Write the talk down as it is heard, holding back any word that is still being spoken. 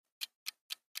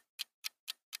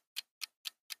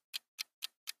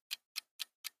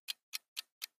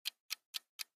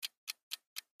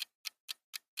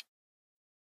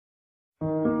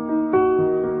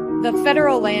the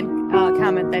federal land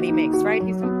comment that he makes, right?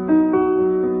 He's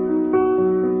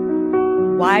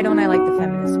why don't I like the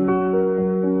feminist movement?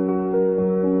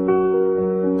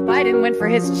 Biden went for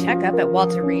his checkup at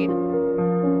Walter Reed.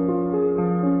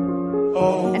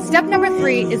 And step number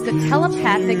 3 is the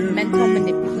telepathic mental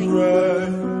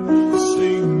manipulation.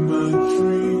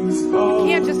 You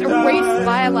can't just erase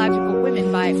biological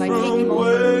women by taking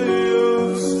over.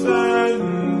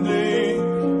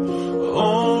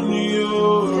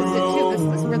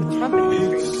 This is where the Trump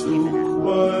administration came in at.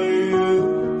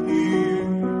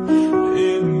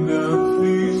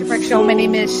 Shipwreck Show, my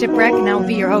name is Shipwreck, and I'll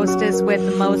be your hostess with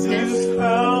the mostest. It's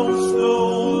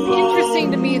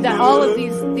interesting to me that all of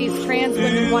these trans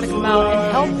women want to come out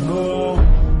and help.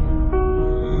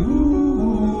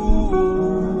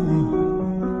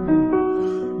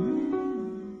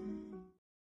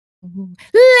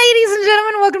 Ladies and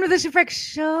gentlemen, welcome to the Shipwreck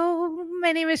Show.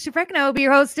 My name is Shipwreck, and I will be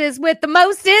your hostess with the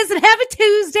mostest. And happy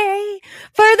Tuesday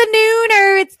for the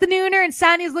nooner. It's the nooner, and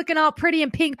Sonia's looking all pretty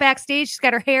and pink backstage. She's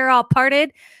got her hair all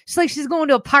parted. She's like she's going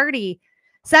to a party.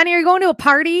 Sonia, are you going to a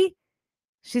party?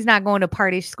 She's not going to a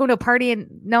party. She's going to a party, and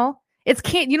no, it's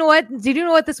can't. You know what? Do you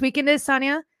know what this weekend is,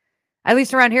 Sonia? At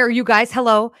least around here, you guys,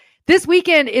 hello. This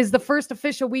weekend is the first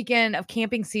official weekend of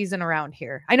camping season around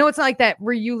here. I know it's not like that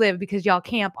where you live because y'all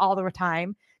camp all the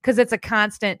time because it's a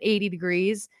constant 80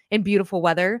 degrees and beautiful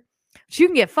weather. But you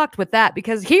can get fucked with that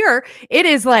because here it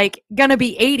is like going to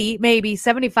be 80, maybe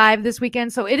 75 this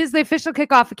weekend. So it is the official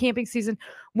kickoff of camping season.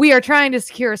 We are trying to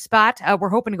secure a spot. We're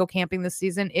hoping to go camping this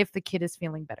season if the kid is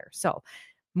feeling better. So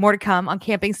more to come on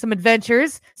camping, some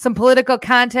adventures, some political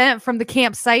content from the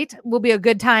campsite. Will be a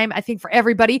good time, I think, for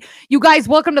everybody. You guys,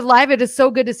 welcome to the live. It is so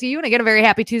good to see you. And again, a very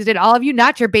happy Tuesday to all of you.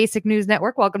 Not your basic news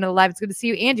network. Welcome to the live. It's good to see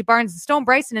you. Angie Barnes and Stone,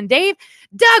 Bryson and Dave,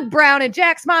 Doug Brown and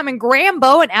Jack's mom and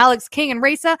Grambo and Alex King and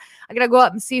Raisa. I got to go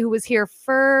up and see who was here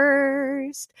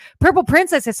first. Purple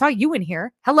Princess, I saw you in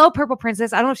here. Hello, Purple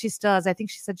Princess. I don't know if she still is. I think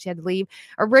she said she had to leave.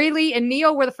 Rayleigh and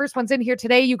Neo were the first ones in here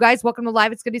today. You guys, welcome to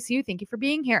live. It's good to see you. Thank you for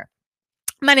being here.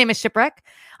 My name is Shipwreck.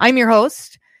 I'm your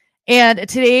host. And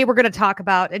today we're going to talk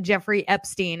about Jeffrey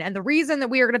Epstein. And the reason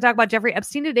that we are going to talk about Jeffrey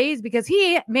Epstein today is because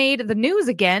he made the news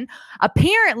again.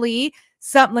 Apparently,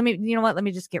 let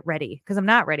me just get ready because I'm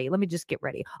not ready. Let me just get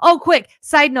ready. Oh, quick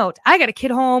side note. I got a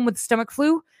kid home with stomach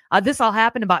flu. This all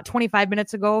happened about 25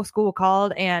 minutes ago. School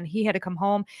called and he had to come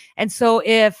home. And so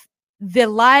if the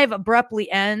live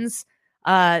abruptly ends,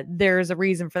 there's a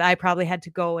reason for that. I probably had to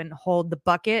go and hold the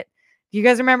bucket. Do you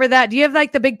guys remember that? Do you have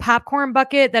like the big popcorn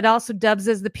bucket that also dubs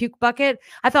as the puke bucket?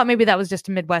 I thought maybe that was just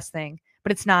a Midwest thing,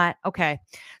 but it's not. Okay.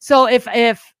 So if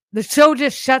the show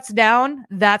just shuts down,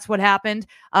 that's what happened.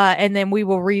 And then we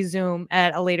will resume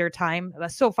at a later time.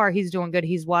 So far, he's doing good.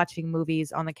 He's watching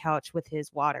movies on the couch with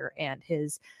his water and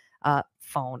his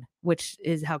phone, which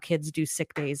is how kids do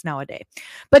sick days nowadays.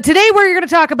 But today we're going to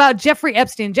talk about Jeffrey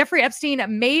Epstein. Jeffrey Epstein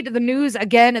made the news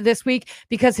again this week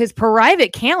because his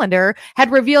private calendar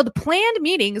had revealed planned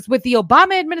meetings with the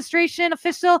Obama administration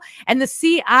official and the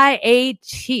CIA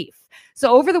chief.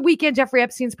 So over the weekend, Jeffrey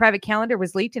Epstein's private calendar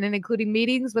was leaked, and it included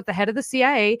meetings with the head of the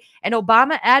CIA, an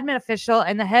Obama admin official,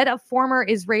 and the head of former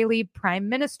Israeli prime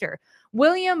minister.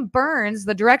 William Burns,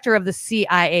 the director of the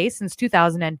CIA since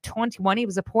 2021, he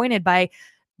was appointed by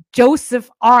Joseph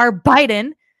Robinette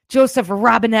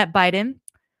Biden.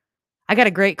 I got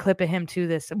a great clip of him too.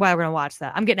 We're going to watch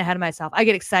that. I'm getting ahead of myself. I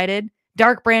get excited.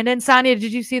 Dark Brandon. Sonia,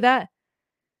 did you see that?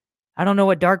 I don't know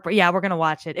what yeah, we're going to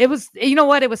watch it. It was, you know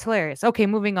what? It was hilarious. Okay,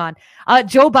 moving on.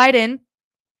 Joe Biden,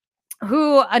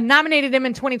 who nominated him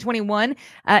in 2021,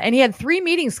 and he had 3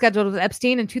 meetings scheduled with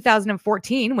Epstein in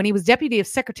 2014 when he was Deputy of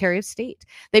Secretary of State.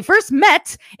 They first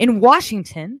met in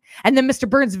Washington, and then Mr.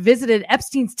 Burns visited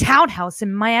Epstein's townhouse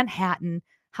in Manhattan.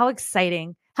 How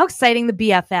exciting. How exciting, the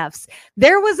BFFs.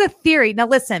 There was a theory. Now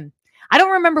listen, I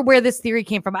don't remember where this theory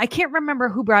came from. I can't remember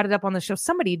who brought it up on the show.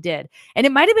 Somebody did. And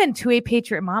it might have been To a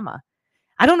Patriot Mama.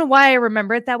 I don't know why I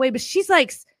remember it that way, but she's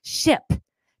like, Ship,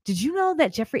 did you know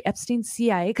that Jeffrey Epstein's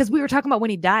CIA? Because we were talking about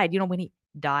when he died. You know, when he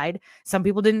died, some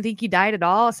people didn't think he died at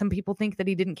all. Some people think that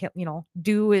he didn't,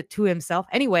 do it to himself.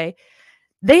 Anyway,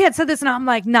 they had said this, and I'm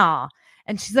like, nah.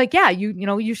 And she's like, yeah,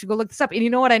 you should go look this up. And you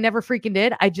know what? I never freaking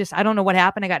did. I don't know what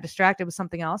happened. I got distracted with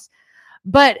something else.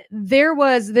 But there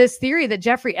was this theory that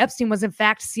Jeffrey Epstein was in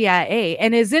fact CIA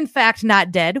and is in fact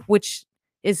not dead, which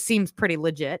seems pretty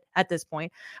legit at this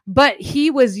point. But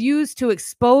he was used to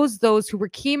expose those who were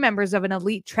key members of an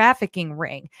elite trafficking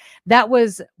ring. That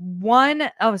was William.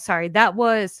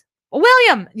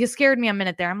 You scared me a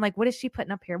minute there. I'm like, what is she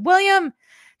putting up here? William,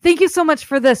 thank you so much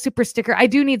for the super sticker. I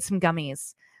do need some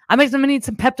gummies. I'm going to need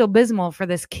some Pepto-Bismol for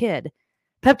this kid.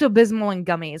 Pepto-Bismol and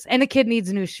gummies, and the kid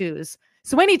needs new shoes.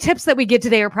 So any tips that we get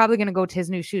today are probably going to go to his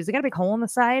new shoes. They got a big hole in the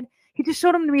side. He just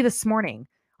showed them to me this morning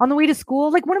on the way to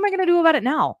school. Like, what am I going to do about it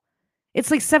now? It's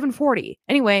like 7:40.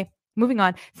 Anyway, moving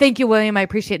on. Thank you, William. I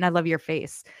appreciate it, and I love your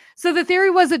face. So the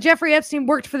theory was that Jeffrey Epstein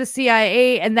worked for the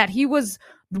CIA and that he was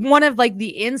one of like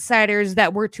the insiders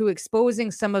that were to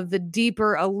exposing some of the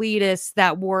deeper elitists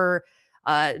that were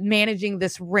managing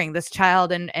this ring, this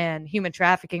child and human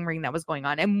trafficking ring that was going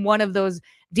on. And one of those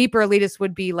deeper elitists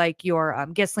would be like your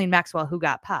Ghislaine Maxwell, who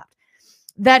got popped.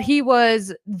 That he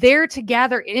was there to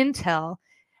gather intel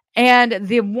and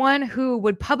the one who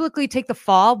would publicly take the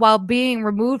fall while being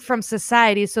removed from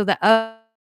society so that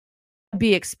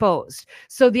be exposed.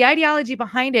 So the ideology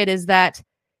behind it is that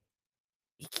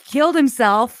he killed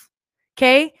himself,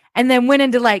 okay, and then went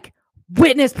into like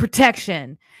witness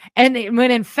protection. And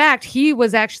when in fact, he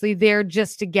was actually there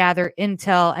just to gather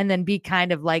intel and then be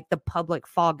kind of like the public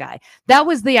fall guy. That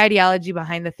was the ideology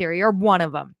behind the theory, or one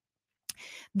of them.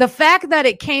 The fact that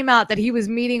it came out that he was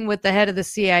meeting with the head of the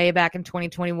CIA back in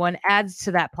 2021 adds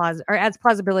to that adds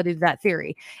plausibility to that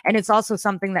theory. And it's also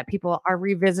something that people are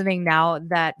revisiting now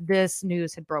that this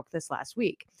news had broke this last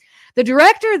week. The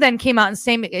director then came out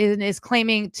and is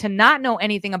claiming to not know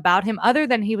anything about him other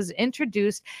than he was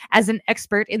introduced as an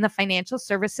expert in the financial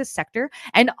services sector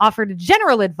and offered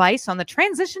general advice on the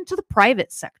transition to the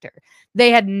private sector.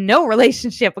 They had no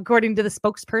relationship, according to the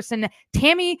spokesperson,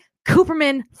 Tammy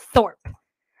Cooperman Thorpe.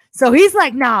 So he's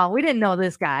like, no, we didn't know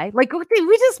this guy. Like,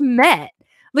 we just met.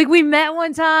 Like, we met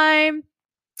one time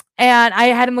and I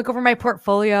had him look over my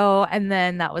portfolio and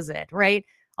then that was it, right?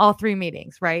 All 3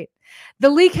 meetings, right? The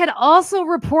leak had also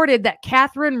reported that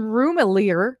Catherine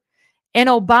Rumelier, an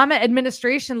Obama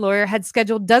administration lawyer, had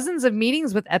scheduled dozens of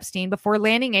meetings with Epstein before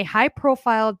landing a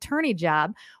high-profile attorney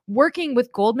job working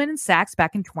with Goldman Sachs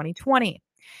back in 2020.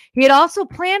 He had also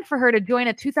planned for her to join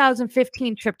a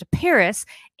 2015 trip to Paris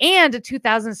and a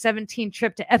 2017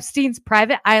 trip to Epstein's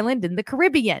private island in the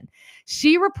Caribbean.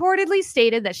 She reportedly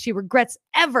stated that she regrets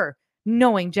ever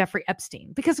knowing Jeffrey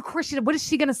Epstein because, of course, what is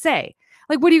she going to say?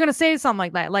 Like, what are you going to say to something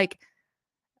like that? Like,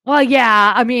 well,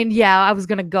 yeah, I was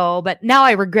going to go, but now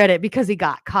I regret it because he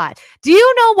got caught. Do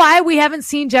you know why we haven't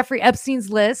seen Jeffrey Epstein's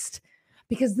list?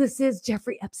 Because this is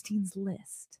Jeffrey Epstein's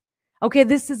list. Okay,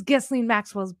 this is Ghislaine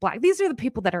Maxwell's black. These are the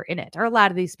people that are in it, or a lot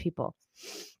of these people.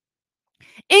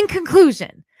 In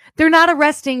conclusion, they're not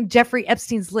arresting Jeffrey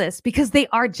Epstein's list because they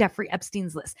are Jeffrey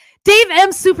Epstein's list. Dave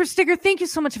M. Super Sticker, thank you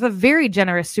so much for a very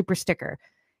generous super sticker.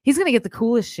 He's going to get the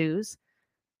coolest shoes.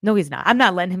 No, he's not. I'm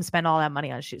not letting him spend all that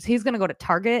money on shoes. He's going to go to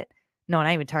Target. No,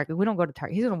 not even Target. We don't go to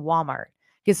Target. He's going to Walmart.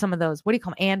 Get some of those. What do you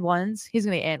call them? And ones. He's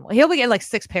going to and one. He'll be getting like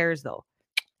 6 pairs though.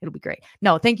 It'll be great.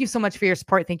 No, thank you so much for your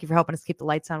support. Thank you for helping us keep the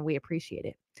lights on. We appreciate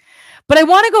it. But I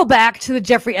want to go back to the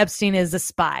Jeffrey Epstein is a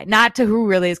spy, not to who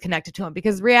really is connected to him,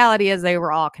 because the reality is they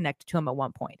were all connected to him at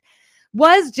one point.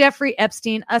 Was Jeffrey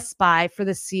Epstein a spy for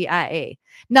the CIA?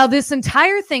 Now, this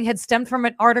entire thing had stemmed from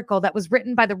an article that was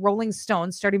written by the Rolling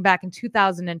Stones starting back in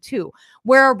 2002,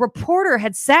 where a reporter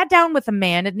had sat down with a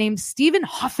man named Stephen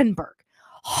Hoffenberg.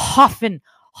 Hoffenberg.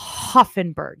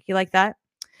 You like that?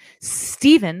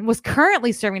 Stephen was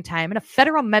currently serving time in a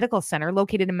federal medical center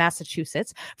located in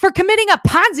Massachusetts for committing a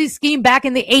Ponzi scheme back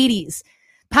in the 80s.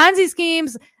 Ponzi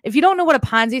schemes, if you don't know what a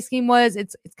Ponzi scheme was,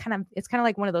 it's kind of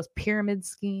like one of those pyramid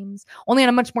schemes, only on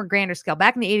a much more grander scale.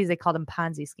 Back in the 80s, they called them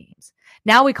Ponzi schemes.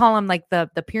 Now we call them like the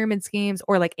pyramid schemes,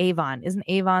 or like Avon. Isn't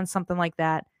Avon something like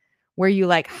that? Where you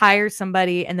like hire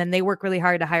somebody and then they work really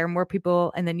hard to hire more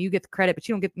people and then you get the credit, but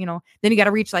you don't get, then you got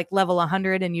to reach like level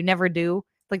 100 and you never do.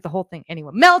 Like the whole thing.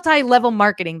 Anyway, multi-level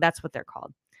marketing, that's what they're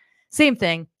called. Same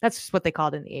thing. That's just what they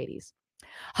called it in the 80s.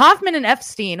 Hoffman and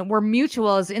Epstein were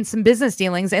mutuals in some business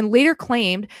dealings and later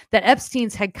claimed that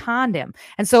Epstein's had conned him.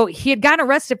 And so he had gotten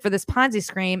arrested for this Ponzi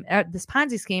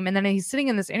scheme, and then he's sitting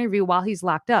in this interview while he's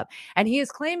locked up. And he is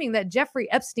claiming that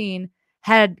Jeffrey Epstein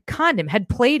had conned him, had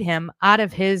played him out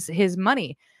of his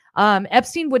money.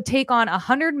 Epstein would take on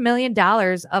 $100 million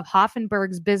of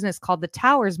Hoffenberg's business called the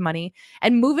Towers money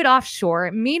and move it offshore.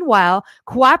 Meanwhile,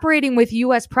 cooperating with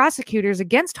U.S. prosecutors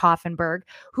against Hoffenberg,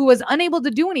 who was unable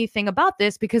to do anything about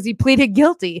this because he pleaded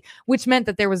guilty, which meant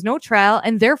that there was no trial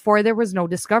and therefore there was no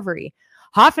discovery.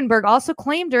 Hoffenberg also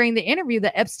claimed during the interview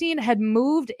that Epstein had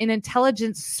moved in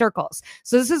intelligence circles.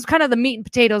 So this is kind of the meat and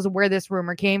potatoes of where this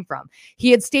rumor came from.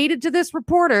 He had stated to this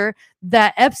reporter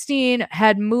that Epstein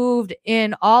had moved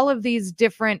in all of these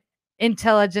different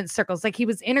intelligence circles. Like he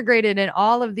was integrated in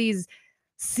all of these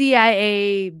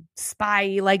CIA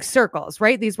spy-like circles,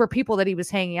 right? These were people that he was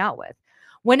hanging out with.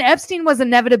 When Epstein was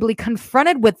inevitably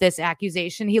confronted with this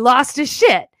accusation, he lost his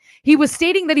shit. He was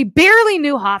stating that he barely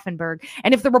knew Hoffenberg,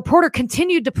 and if the reporter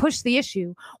continued to push the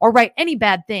issue or write any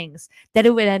bad things, that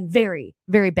it would end very,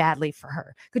 very badly for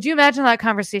her. Could you imagine that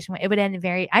conversation? It would end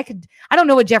I don't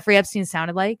know what Jeffrey Epstein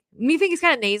sounded like. Me think he's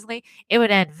kind of nasally. It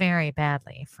would end very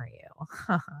badly for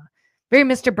you. Very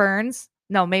Mr. Burns.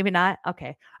 No, maybe not.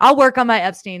 Okay. I'll work on my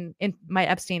Epstein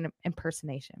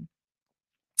impersonation.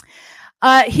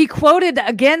 He quoted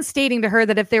again stating to her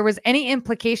that if there was any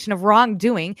implication of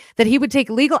wrongdoing, that he would take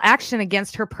legal action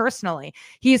against her personally.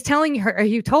 He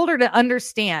told her to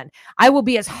understand, I will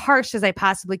be as harsh as I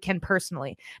possibly can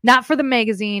personally, not for the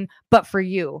magazine, but for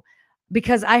you.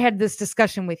 Because I had this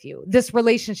discussion with you, this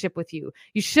relationship with you.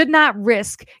 You should not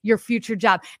risk your future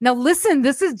job. Now, listen,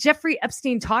 this is Jeffrey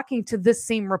Epstein talking to this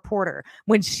same reporter.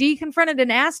 When she confronted and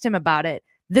asked him about it,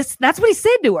 that's what he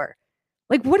said to her.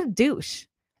 Like, what a douche.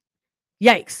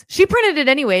 Yikes. She printed it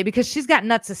anyway because she's got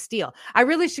nuts of steel. I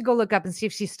really should go look up and see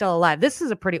if she's still alive. This is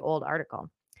a pretty old article.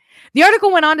 The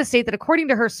article went on to state that according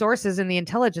to her sources in the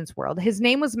intelligence world, his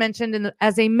name was mentioned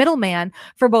as a middleman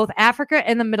for both Africa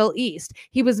and the Middle East.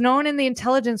 He was known in the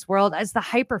intelligence world as the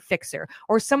hyperfixer,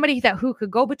 or somebody who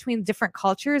could go between different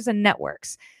cultures and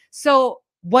networks. So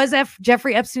was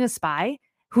Jeffrey Epstein a spy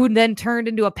who then turned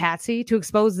into a patsy to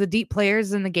expose the deep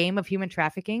players in the game of human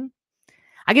trafficking?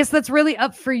 I guess that's really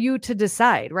up for you to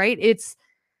decide, right?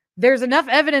 There's enough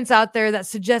evidence out there that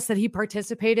suggests that he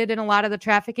participated in a lot of the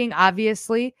trafficking,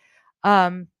 obviously.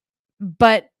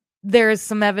 But there's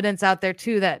some evidence out there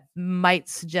too that might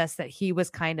suggest that he was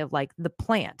kind of like the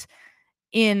plant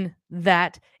in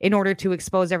order to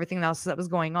expose everything else that was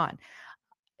going on.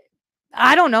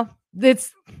 I don't know.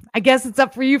 I guess it's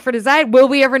up for you to decide. Will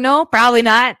we ever know? Probably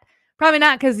not. Probably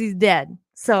not, because he's dead.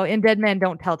 So, and dead men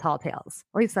don't tell tall tales.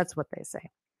 At least that's what they say.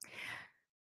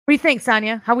 What do you think,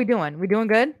 Sonia? How we doing? We doing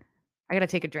good? I got to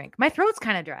take a drink. My throat's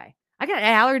kind of dry. I got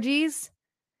allergies.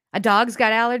 A dog's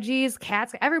got allergies.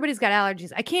 Cats. Everybody's got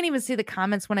allergies. I can't even see the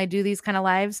comments when I do these kind of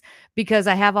lives because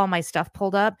I have all my stuff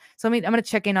pulled up. So I'm going to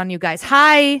check in on you guys.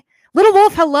 Hi. Little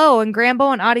Wolf, hello. And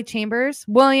Grambo and Audie Chambers.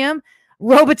 William.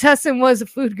 Robitussin was a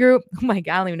food group. Oh my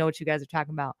God. I don't even know what you guys are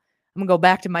talking about. I'm going to go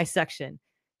back to my section.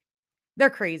 They're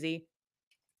crazy.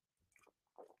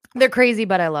 They're crazy,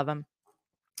 but I love them.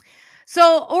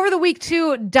 So over the week,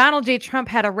 too, Donald J. Trump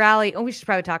had a rally. Oh, we should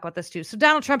probably talk about this, too. So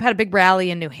Donald Trump had a big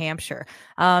rally in New Hampshire.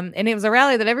 And it was a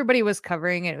rally that everybody was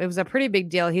covering. It was a pretty big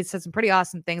deal. He said some pretty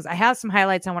awesome things. I have some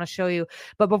highlights I want to show you.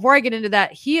 But before I get into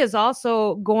that, he is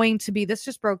also going to be, this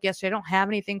just broke yesterday. I don't have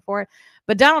anything for it.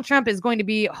 But Donald Trump is going to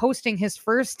be hosting his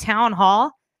first town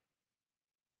hall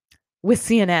with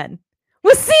CNN.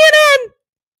 With CNN!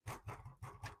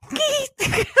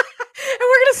 And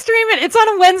we're going to stream it. It's on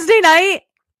a Wednesday night,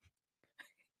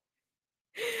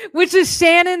 which is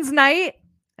Shannon's night.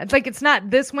 It's not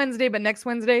this Wednesday, but next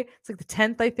Wednesday. It's like the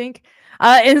 10th, I think.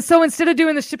 And so instead of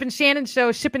doing the Ship and Shannon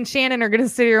show, Ship and Shannon are going to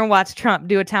sit here and watch Trump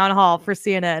do a town hall for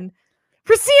CNN.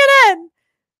 For CNN!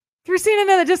 For CNN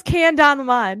that just canned Don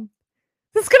Lemon.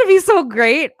 This is going to be so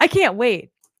great. I can't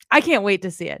wait. I can't wait to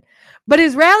see it. But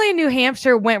his rally in New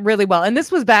Hampshire went really well. And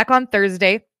this was back on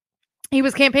Thursday. He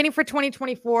was campaigning for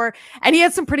 2024, and he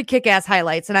had some pretty kick-ass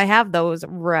highlights, and I have those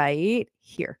right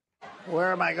here.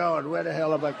 Where am I going? Where the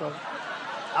hell am I going?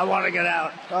 I want to get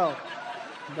out. Oh,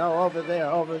 no, over there,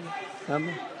 over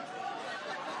there.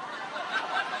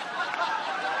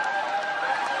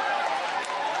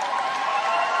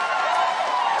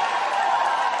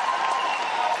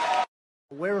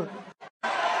 Where?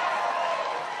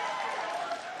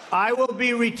 I will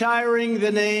be retiring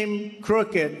the name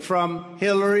Crooked from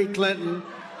Hillary Clinton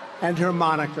and her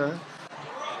moniker.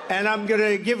 And I'm going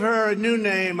to give her a new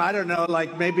name. I don't know,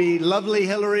 like maybe Lovely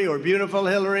Hillary or Beautiful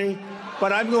Hillary.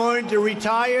 But I'm going to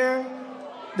retire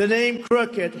the name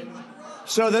Crooked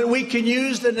so that we can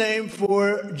use the name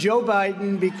for Joe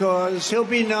Biden, because he'll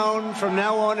be known from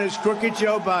now on as Crooked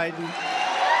Joe Biden.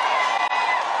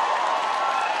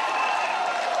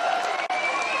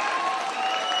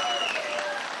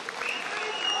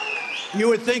 You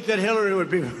would think that Hillary would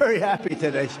be very happy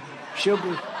today.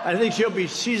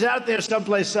 She's out there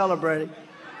someplace celebrating.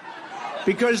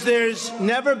 Because there's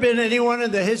never been anyone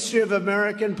in the history of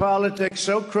American politics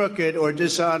so crooked or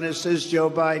dishonest as Joe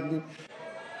Biden.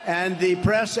 And the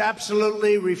press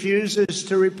absolutely refuses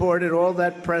to report it, all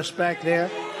that press back there.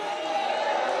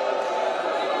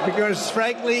 Because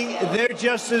frankly, they're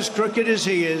just as crooked as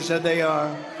he is, and they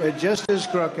are. They're just as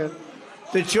crooked.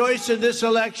 The choice in this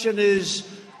election is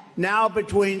now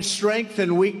between strength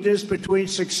and weakness, between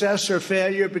success or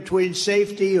failure, between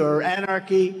safety or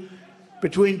anarchy,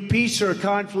 between peace or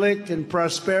conflict, and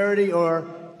prosperity or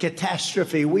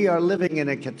catastrophe. We are living in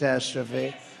a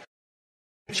catastrophe.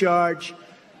 Charge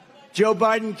Joe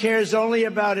Biden cares only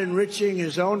about enriching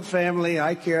his own family.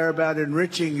 I care about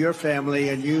enriching your family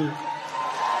and you.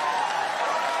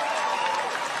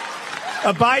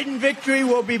 A Biden victory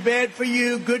will be bad for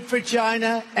you, good for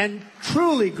China, and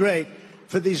truly great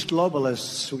for these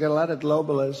globalists. We've got a lot of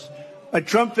globalists. A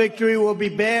Trump victory will be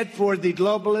bad for the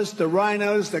globalists, the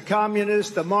rhinos, the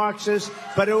communists, the Marxists,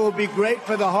 but it will be great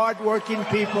for the hardworking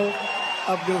people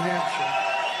of New Hampshire.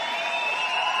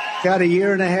 Got a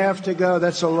year and a half to go.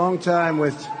 That's a long time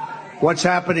with what's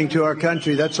happening to our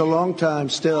country. That's a long time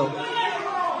still.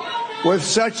 With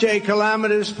such a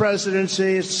calamitous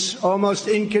presidency, it's almost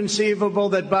inconceivable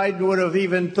that Biden would have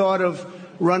even thought of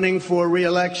running for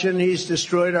re-election. He's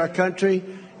destroyed our country,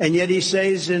 and yet he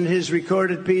says in his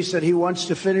recorded piece that he wants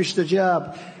to finish the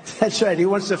job. That's right. He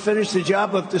wants to finish the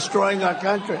job of destroying our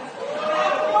country.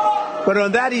 But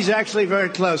on that, he's actually very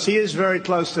close. He is very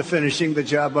close to finishing the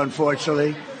job,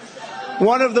 unfortunately.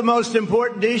 One of the most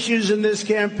important issues in this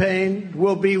campaign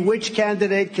will be which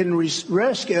candidate can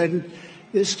rescue. And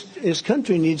this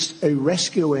country needs a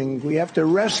rescuing. We have to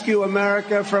rescue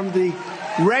America from the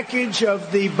wreckage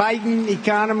of the Biden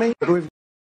economy.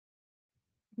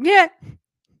 Yeah.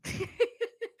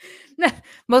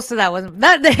 Most of that wasn't.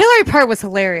 The Hillary part was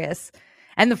hilarious.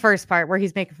 And the first part where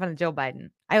he's making fun of Joe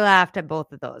Biden. I laughed at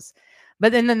both of those.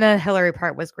 But then the Hillary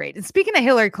part was great. And speaking of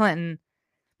Hillary Clinton,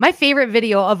 my favorite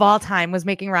video of all time was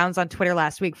making rounds on Twitter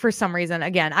last week for some reason.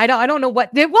 Again, I don't know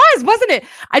what it was, wasn't it?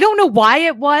 I don't know why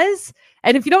it was.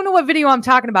 And if you don't know what video I'm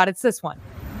talking about, it's this one.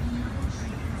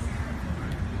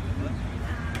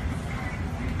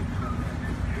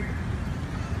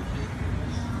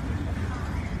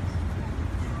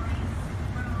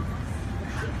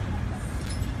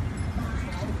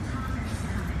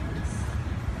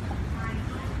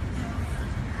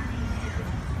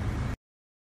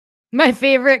 My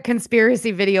favorite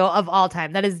conspiracy video of all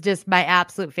time. That is just my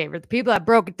absolute favorite. The people that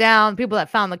broke it down, people that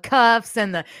found the cuffs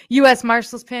and the U.S.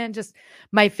 Marshal's pin, just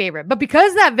my favorite. But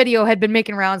because that video had been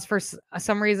making rounds for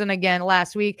some reason again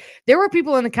last week, there were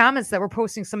people in the comments that were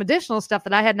posting some additional stuff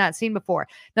that I had not seen before.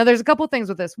 Now, there's a couple things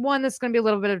with this. One, this is going to be a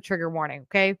little bit of a trigger warning,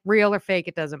 okay? Real or fake,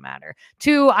 it doesn't matter.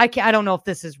 Two, I don't know if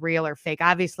this is real or fake.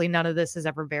 Obviously, none of this is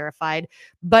ever verified,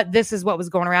 but this is what was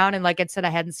going around. And like I said, I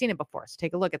hadn't seen it before. So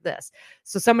take a look at this.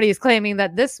 So somebody is claiming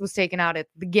that this was taken out at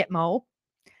the Gitmo,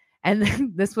 and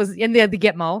then this was in the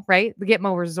Gitmo, right? The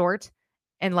Gitmo Resort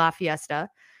in La Fiesta,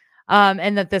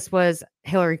 and that this was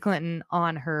Hillary Clinton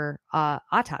on her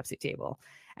autopsy table.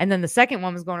 And then the second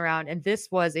one was going around, and this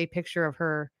was a picture of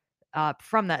her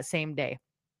from that same day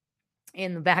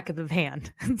in the back of the van.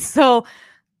 So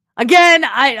again,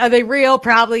 are they real?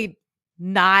 Probably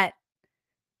not.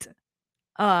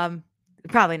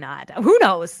 Probably not. Who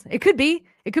knows? It could be.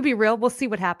 It could be real. We'll see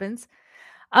what happens.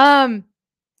 But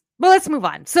let's move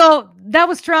on. So that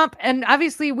was Trump. And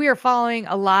obviously we are following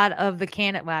a lot of the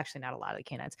candidates. Well, actually not a lot of the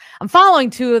candidates. I'm following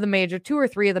two or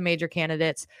three of the major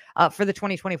candidates for the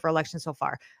 2024 election so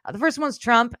far. The first one's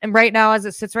Trump. And right now, as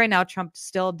it sits right now, Trump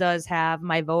still does have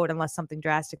my vote unless something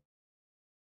drastic.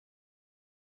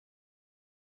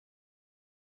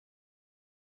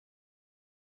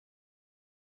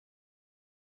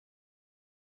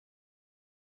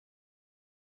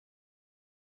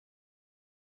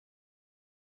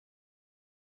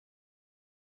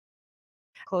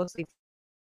 Closely.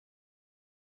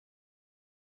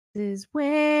 This is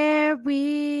where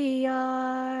we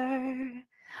are.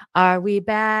 Are we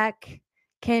back?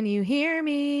 Can you hear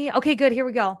me? Okay, good. Here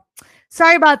we go.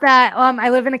 Sorry about that. I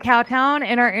live in a cow town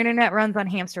and our internet runs on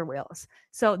hamster wheels.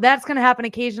 So that's going to happen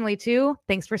occasionally too.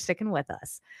 Thanks for sticking with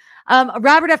us.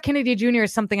 Robert F. Kennedy Jr.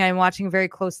 is something I'm watching very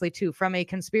closely too, from a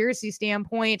conspiracy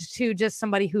standpoint to just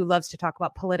somebody who loves to talk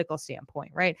about political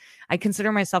standpoint, right? I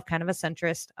consider myself kind of a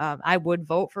centrist. I would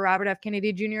vote for Robert F.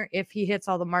 Kennedy Jr. if he hits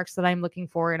all the marks that I'm looking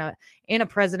for in a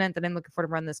president that I'm looking for to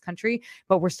run this country,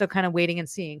 but we're still kind of waiting and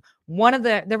seeing.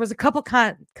 There was a couple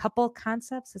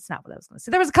concepts. It's not what I was going to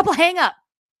say. There was a couple hang-ups.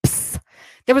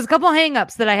 There was a couple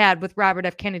hang-ups that I had with Robert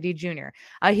F. Kennedy Jr.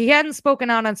 He hadn't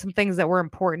spoken out on some things that were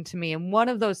important to me. And one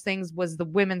of those things was the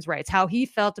women's rights, how he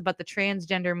felt about the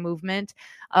transgender movement,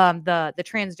 the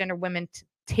transgender women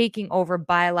taking over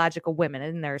biological women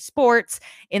in their sports,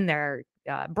 in their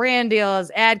brand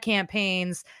deals, ad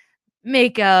campaigns,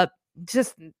 makeup.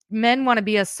 Just men want to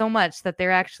be us so much that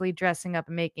they're actually dressing up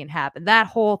and making it happen. That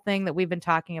whole thing that we've been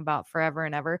talking about forever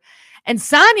and ever. And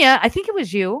Sonia, I think it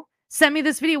was you, sent me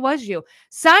this video.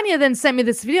 Sonia then sent me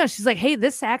this video. And she's like, hey,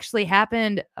 this actually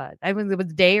happened. I think it was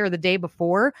the day or the day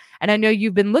before. And I know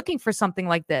you've been looking for something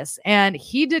like this. And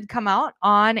he did come out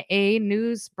on a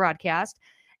news broadcast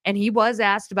And he was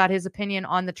asked about his opinion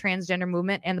on the transgender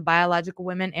movement and the biological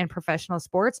women in professional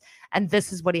sports. And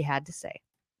this is what he had to say.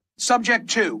 Subject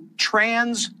 2,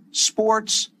 trans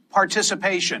sports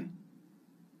participation.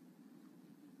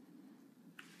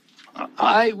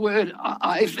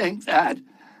 I think that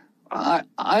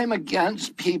I'm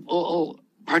against people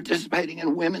participating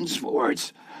in women's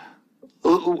sports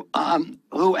who are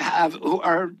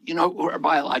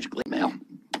biologically male.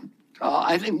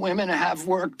 I think women have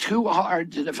worked too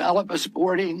hard to develop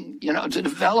to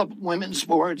develop women's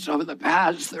sports over the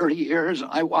past 30 years.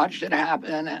 I watched it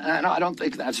happen, and I don't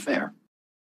think that's fair.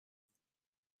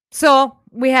 So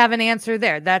we have an answer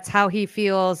there. That's how he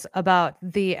feels about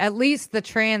at least the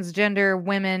transgender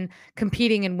women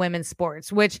competing in women's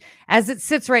sports, which as it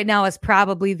sits right now is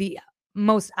probably the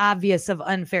most obvious of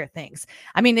unfair things.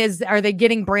 I mean, are they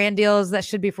getting brand deals that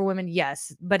should be for women?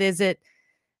 Yes. But is it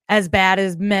as bad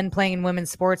as men playing in women's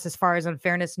sports as far as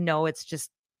unfairness? No, it's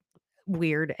just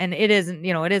weird. And it isn't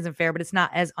fair, but it's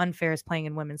not as unfair as playing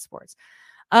in women's sports.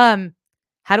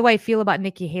 How do I feel about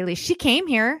Nikki Haley? She came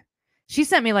here. She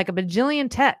sent me like a bajillion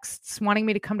texts wanting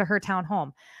me to come to her town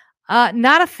home.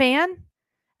 Not a fan.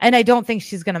 And I don't think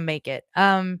she's going to make it.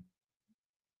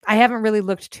 I haven't really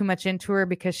looked too much into her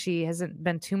because she hasn't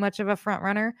been too much of a front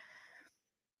runner.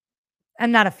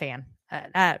 I'm not a fan.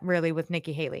 Really with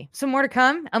Nikki Haley. So more to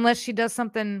come, unless she does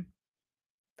something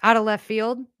out of left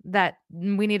field that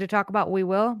we need to talk about, we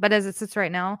will. But as it sits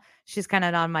right now, she's kind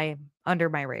of under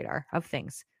my radar of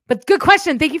things. But good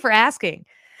question. Thank you for asking.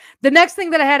 The next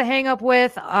thing that I had to hang up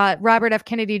with Robert F.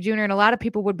 Kennedy Jr., and a lot of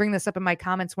people would bring this up in my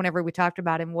comments whenever we talked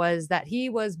about him, was that he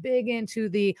was big into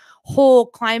the whole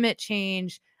climate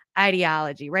change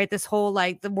ideology, right? This whole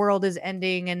like the world is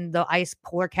ending and the ice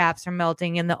polar caps are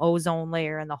melting and the ozone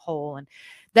layer and the hole, and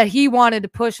that he wanted to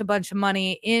push a bunch of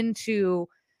money into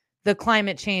the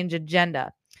climate change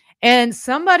agenda. And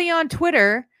somebody on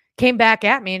Twitter came back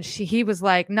at me and he was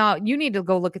like, no, you need to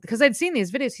go look at, because I'd seen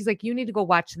these videos. He's like, you need to go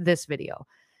watch this video.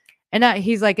 And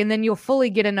he's like, and then you'll fully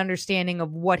get an understanding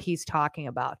of what he's talking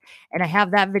about. And I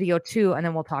have that video too, and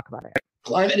then we'll talk about it.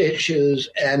 Climate issues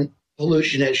and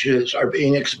pollution issues are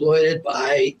being exploited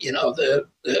by,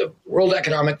 the World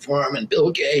Economic Forum and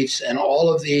Bill Gates and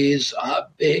all of these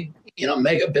big,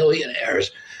 mega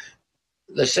billionaires,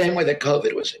 the same way that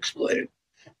COVID was exploited,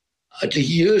 to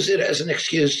use it as an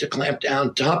excuse to clamp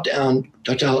down, top-down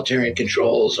totalitarian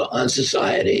controls on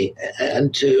society,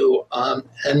 and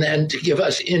then to give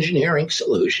us engineering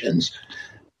solutions.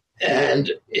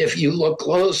 And if you look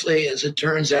closely, as it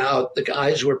turns out, the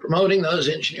guys who are promoting those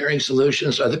engineering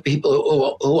solutions are the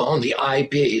people who own the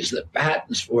IPs, the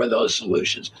patents for those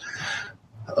solutions.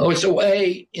 Oh, it's a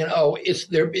way,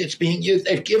 it's being used.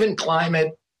 They've given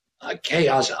climate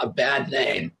chaos a bad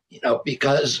name,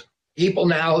 because people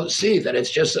now see that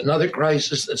it's just another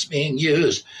crisis that's being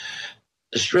used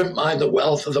to strip mine the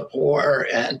wealth of the poor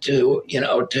and to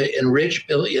enrich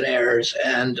billionaires.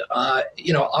 And,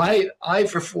 I,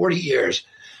 for 40 years,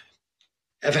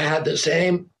 have had the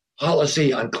same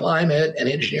policy on climate and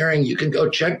engineering. You can go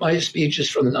check my speeches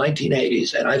from the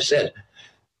 1980s. And I've said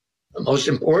the most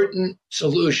important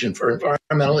solution for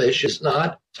environmental issues is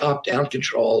not top-down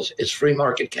controls. It's free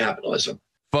market capitalism.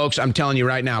 Folks, I'm telling you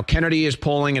right now, Kennedy is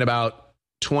polling at about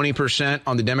 20%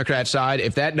 on the Democrat side.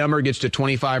 If that number gets to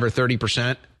 25 or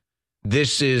 30%,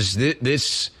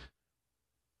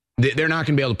 they're not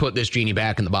going to be able to put this genie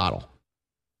back in the bottle.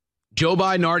 Joe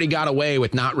Biden already got away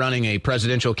with not running a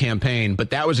presidential campaign, but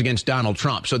that was against Donald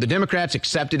Trump. So the Democrats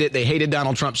accepted it. They hated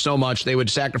Donald Trump so much they would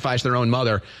sacrifice their own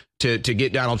mother to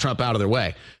get Donald Trump out of their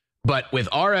way. But with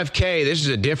RFK, this is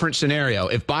a different scenario.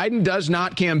 If Biden does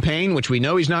not campaign, which we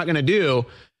know he's not going to do,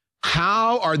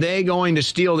 how are they going to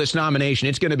steal this nomination?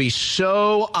 It's going to be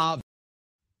so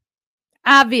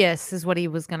obvious is what he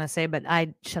was going to say, but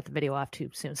I shut the video off too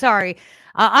soon. Sorry.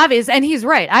 Obvious. And he's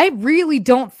right. I really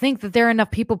don't think that there are enough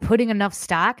people putting enough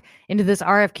stock into this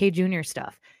RFK Jr.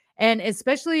 stuff. And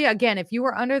especially, again, if you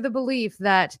were under the belief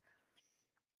that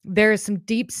there's some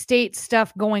deep state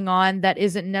stuff going on that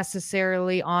isn't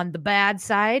necessarily on the bad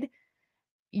side,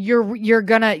 you're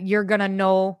gonna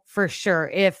know for sure.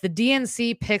 If the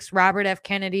DNC picks Robert F.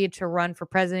 Kennedy to run for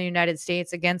president of the United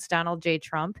States against Donald J.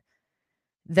 Trump,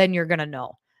 then you're gonna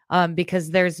know,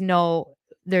 because there's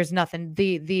nothing.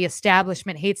 The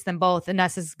establishment hates them both, and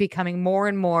this is becoming more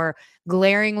and more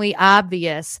glaringly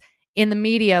obvious in the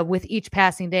media with each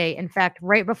passing day. In fact,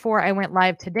 right before I went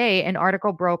live today, an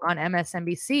article broke on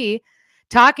MSNBC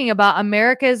talking about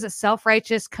America's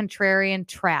self-righteous contrarian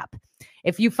trap.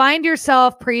 If you find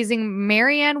yourself praising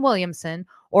Marianne Williamson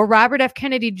or Robert F.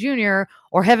 Kennedy Jr.,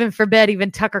 or heaven forbid,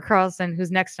 even Tucker Carlson,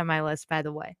 who's next on my list, by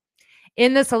the way,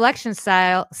 In this election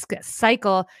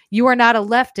cycle, you are not a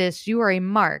leftist, you are a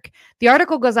mark. The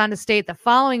article goes on to state that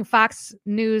following Fox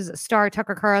News star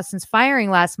Tucker Carlson's firing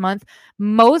last month,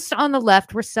 most on the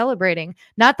left were celebrating.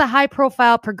 Not the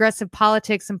high-profile progressive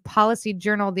politics and policy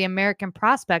journal The American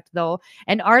Prospect, though.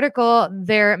 An article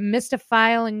there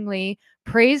mystifyingly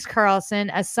praised Carlson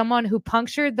as someone who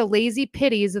punctured the lazy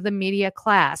pities of the media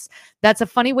class. That's a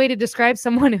funny way to describe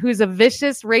someone whose a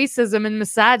vicious racism and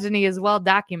misogyny is well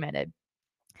documented.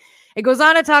 It goes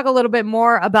on to talk a little bit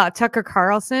more about Tucker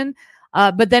Carlson,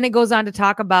 but then it goes on to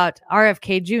talk about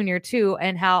RFK Jr. too,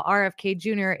 and how RFK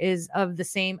Jr. is of the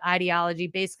same ideology,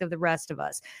 basically, of the rest of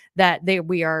us, that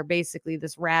we are basically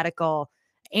this radical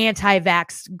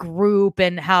anti-vax group,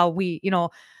 and how we,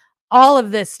 all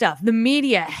of this stuff. The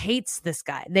media hates this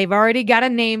guy. They've already got a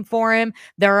name for him.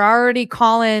 They're already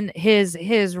calling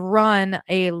his run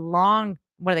a long,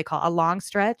 what do they call it? A long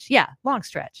stretch? Yeah, long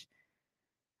stretch.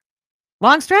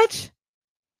 Long stretch?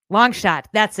 Long shot.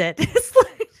 That's it.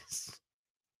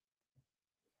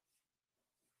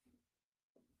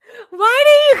 Why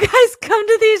do you guys come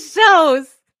to these shows?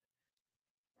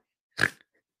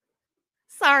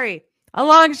 Sorry. A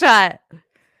long shot.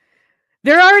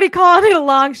 They're already calling it a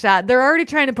long shot. They're already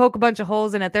trying to poke a bunch of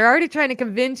holes in it. They're already trying to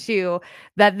convince you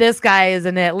that this guy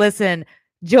isn't it. Listen,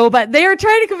 Joe, but they are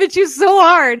trying to convince you so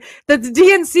hard that the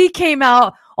DNC came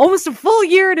out almost a full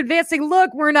year in advance saying,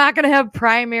 look, we're not going to have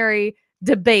primary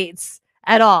debates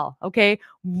at all. Okay.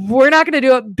 We're not going to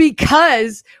do it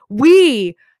because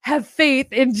we have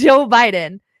faith in Joe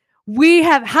Biden. We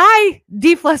have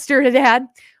defluster dad.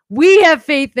 We have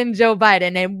faith in Joe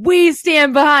Biden and we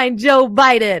stand behind Joe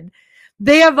Biden.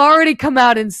 They have already come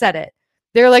out and said it.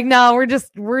 They're like, no, we're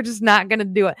just not going to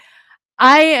do it.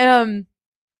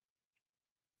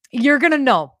 You're going to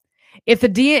know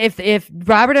if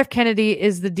Robert F. Kennedy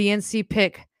is the DNC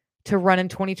pick to run in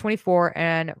 2024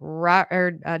 and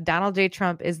Donald J.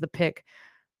 Trump is the pick.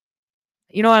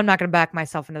 I'm not going to back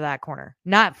myself into that corner.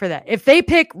 Not for that. If they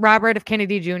pick Robert F.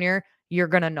 Kennedy Jr., you're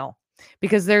going to know,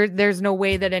 because there's no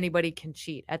way that anybody can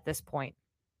cheat at this point.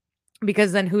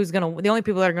 Because then the only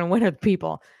people that are going to win are the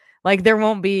people. Like, there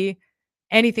won't be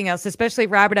anything else, especially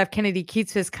Robert F. Kennedy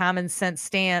keeps his common sense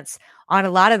stance on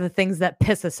a lot of the things that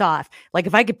piss us off. Like,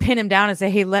 if I could pin him down and say,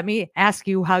 hey, let me ask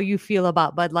you how you feel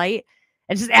about Bud Light,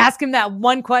 and just ask him that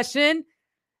one question,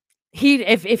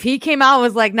 if he came out and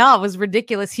was like, no, it was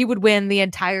ridiculous, he would win the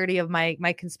entirety of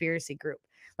my conspiracy group.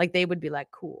 Like, they would be like,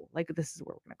 cool, like, this is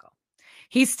where we're going to go.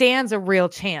 He stands a real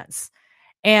chance.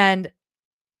 And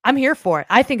I'm here for it.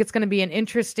 I think it's going to be an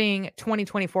interesting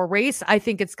 2024 race. I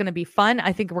think it's going to be fun.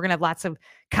 I think we're going to have lots of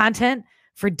content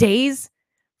for days.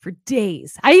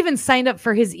 I even signed up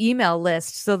for his email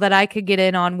list so that I could get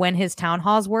in on when his town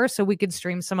halls were, so we could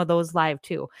stream some of those live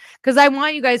too. Because I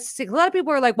want you guys to see, a lot of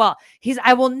people are like, well,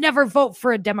 I will never vote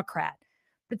for a Democrat.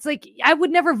 It's like, I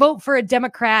would never vote for a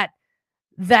Democrat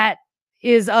that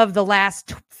is of the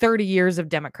last 30 years of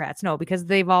Democrats. No, because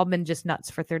they've all been just nuts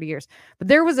for 30 years. But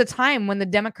there was a time when the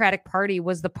Democratic Party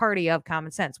was the party of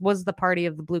common sense, was the party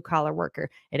of the blue collar worker.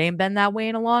 It ain't been that way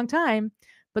in a long time,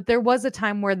 but there was a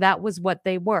time where that was what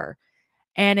they were.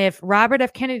 And if Robert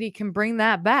F. Kennedy can bring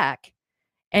that back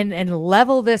and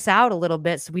level this out a little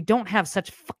bit so we don't have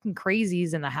such fucking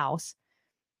crazies in the House,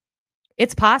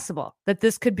 it's possible that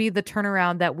this could be the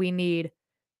turnaround that we need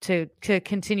to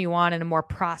continue on in a more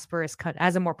prosperous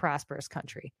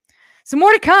country. So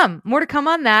more to come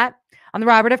on that, on the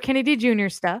Robert F. Kennedy Jr.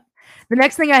 stuff. The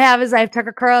next thing I have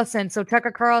Tucker Carlson. So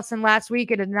Tucker Carlson last week,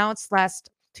 it announced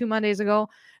 2 Mondays ago,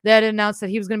 that announced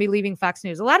that he was going to be leaving Fox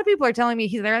News. A lot of people are telling me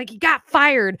they're like, he got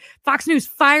fired. Fox News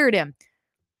fired him.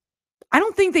 I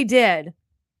don't think they did.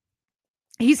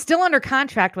 He's still under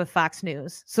contract with Fox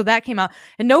News. So that came out,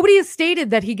 and nobody has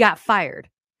stated that he got fired.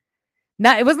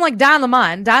 Now, it wasn't like Don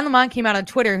Lemon. Don Lemon came out on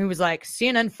Twitter and he was like,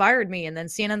 CNN fired me. And then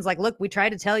CNN's like, look, we tried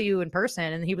to tell you in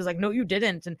person. And he was like, no, you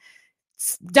didn't. And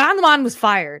Don Lemon was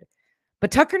fired. But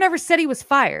Tucker never said he was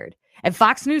fired. And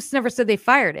Fox News never said they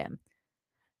fired him.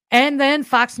 And then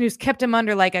Fox News kept him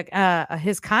under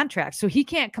his contract. So he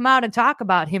can't come out and talk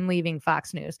about him leaving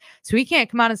Fox News. So he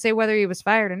can't come out and say whether he was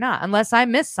fired or not, unless I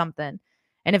missed something.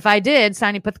 And if I did,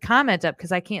 Sonny, put the comment up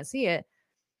because I can't see it.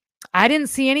 I didn't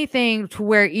see anything to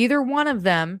where either one of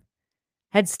them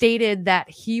had stated that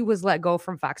he was let go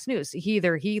from Fox News.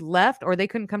 Either he left or they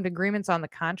couldn't come to agreements on the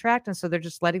contract. And so they're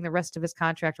just letting the rest of his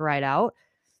contract ride out.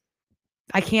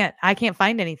 I can't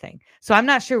find anything. So I'm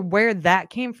not sure where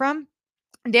that came from.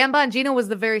 Dan Bongino was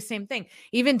the very same thing.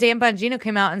 Even Dan Bongino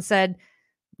came out and said,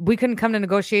 we couldn't come to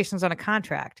negotiations on a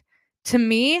contract. To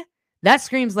me, that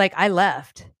screams like I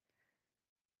left.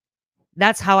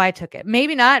 That's how I took it.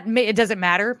 Maybe not. It doesn't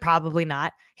matter. Probably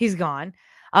not. He's gone.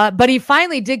 But he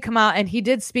finally did come out and he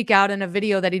did speak out in a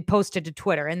video that he'd posted to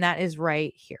Twitter. And that is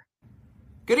right here.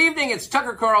 Good evening. It's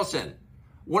Tucker Carlson.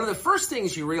 One of the first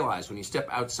things you realize when you step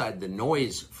outside the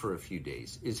noise for a few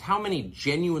days is how many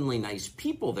genuinely nice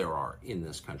people there are in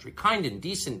this country. Kind and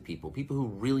decent people who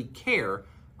really care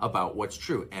about what's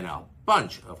true. And a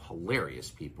bunch of hilarious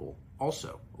people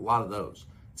also. A lot of those.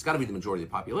 It's got to be the majority of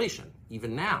the population,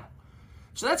 even now.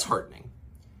 So that's heartening.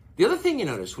 The other thing you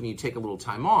notice when you take a little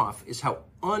time off is how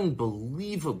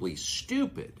unbelievably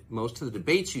stupid most of the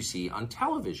debates you see on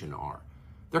television are.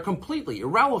 They're completely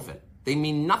irrelevant. They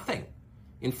mean nothing.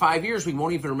 In 5 years, we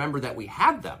won't even remember that we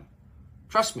had them.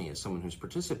 Trust me, as someone who's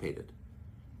participated.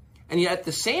 And yet at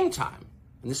the same time,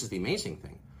 and this is the amazing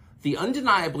thing, the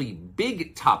undeniably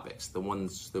big topics, the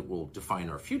ones that will define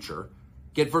our future,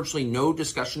 get virtually no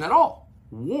discussion at all.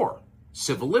 War,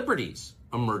 civil liberties,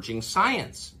 emerging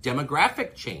science,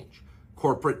 demographic change,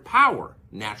 corporate power,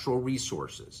 natural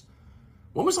resources.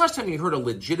 When was the last time you heard a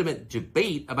legitimate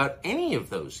debate about any of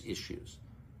those issues?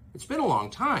 It's been a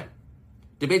long time.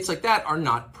 Debates like that are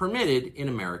not permitted in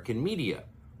American media.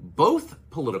 Both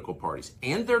political parties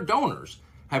and their donors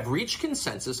have reached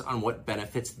consensus on what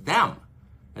benefits them,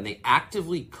 and they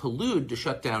actively collude to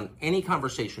shut down any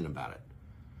conversation about it.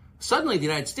 Suddenly, the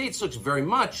United States looks very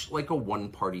much like a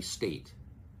one-party state.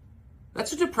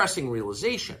 That's a depressing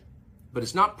realization, but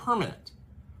it's not permanent.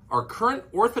 Our current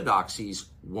orthodoxies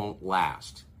won't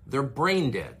last. They're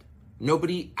brain dead.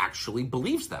 Nobody actually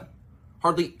believes them.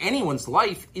 Hardly anyone's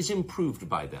life is improved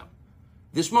by them.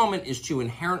 This moment is too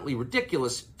inherently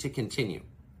ridiculous to continue,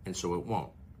 and so it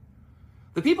won't.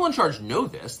 The people in charge know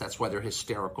this. That's why they're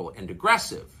hysterical and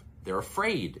aggressive. They're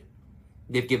afraid.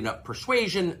 They've given up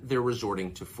persuasion. They're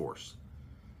resorting to force.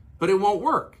 But it won't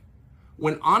work.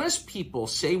 When honest people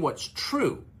say what's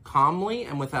true, calmly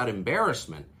and without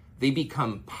embarrassment, they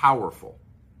become powerful.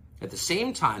 At the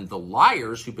same time, the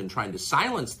liars who've been trying to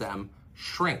silence them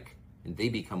shrink, and they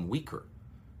become weaker.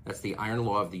 That's the iron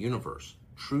law of the universe.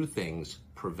 True things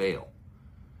prevail.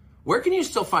 Where can you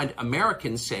still find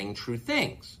Americans saying true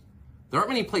things? There aren't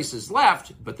many places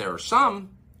left, but there are some,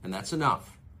 and that's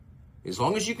enough. As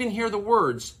long as you can hear the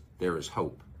words, there is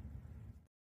hope.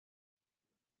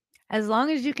 As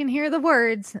long as you can hear the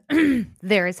words,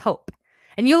 there is hope.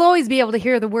 And you'll always be able to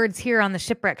hear the words here on the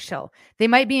Shipwreck Show. They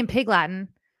might be in Pig Latin,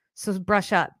 so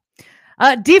brush up.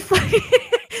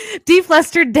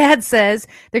 Deflustered Dad says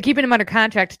they're keeping him under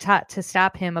contract to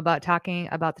stop him about talking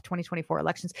about the 2024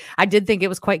 elections. I did think it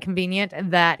was quite convenient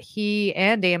that he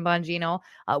and Dan Bongino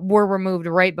were removed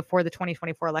right before the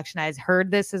 2024 election. I heard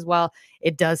this as well.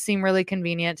 It does seem really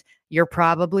convenient. You're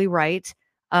probably right.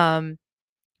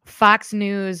 Fox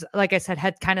News, like I said,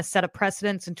 had kind of set a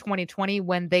precedence in 2020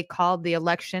 when they called the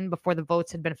election before the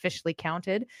votes had been officially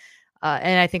counted.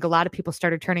 And I think a lot of people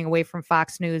started turning away from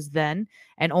Fox News then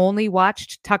and only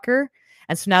watched Tucker.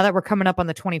 And so now that we're coming up on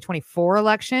the 2024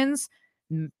 elections,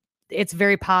 it's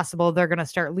very possible they're going to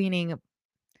start leaning.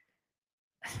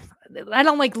 I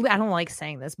don't like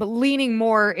saying this, but leaning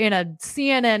more in a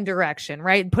CNN direction,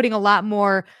 right? Putting a lot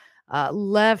more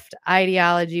left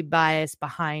ideology bias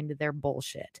behind their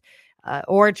bullshit.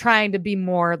 Or trying to be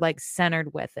more like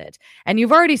centered with it. And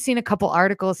you've already seen a couple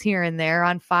articles here and there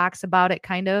on Fox about it,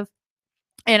 kind of.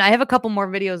 And I have a couple more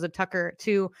videos of Tucker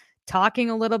too, talking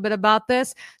a little bit about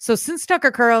this. So since Tucker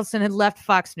Carlson had left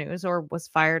Fox News or was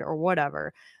fired or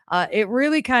whatever, it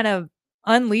really kind of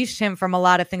unleashed him from a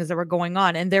lot of things that were going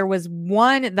on. And there was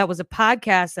one that was a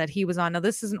podcast that he was on. Now,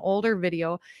 this is an older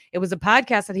video. It was a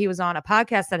podcast that he was on, a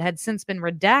podcast that had since been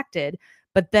redacted.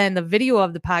 But then the video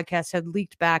of the podcast had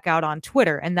leaked back out on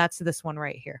Twitter. And that's this one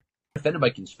right here. Offended by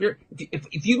conspiracy.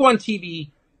 If you go on TV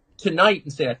tonight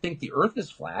and say, I think the earth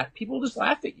is flat, people will just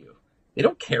laugh at you. They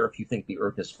don't care if you think the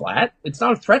earth is flat. It's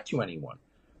not a threat to anyone.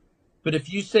 But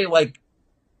if you say, like,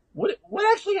 what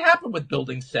actually happened with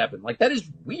Building 7? Like, that is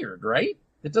weird, right?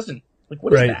 It doesn't, like,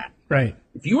 what is that? Right.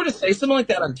 If you were to say something like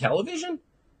that on television,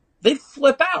 they'd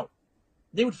flip out.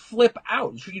 They would flip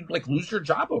out. Should you, like, lose your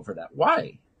job over that?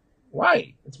 Why?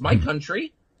 It's my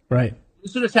country. Right.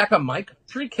 Is it an attack on my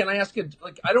country? Can I ask it?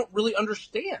 Like, I don't really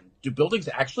understand. Do buildings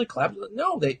actually collapse?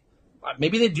 No,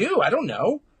 maybe they do. I don't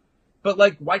know. But,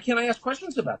 like, why can't I ask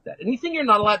questions about that? Anything you're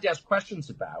not allowed to ask questions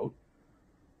about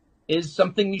is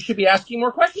something you should be asking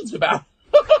more questions about,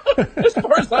 as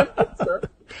far as I'm concerned.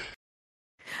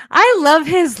 I love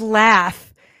his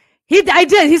laugh.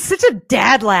 He's such a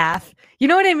dad laugh. You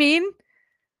know what I mean?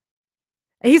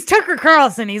 He's Tucker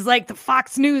Carlson. He's like the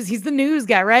Fox News. He's the news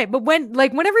guy, right? But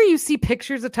whenever you see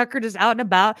pictures of Tucker just out and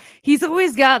about, he's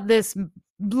always got this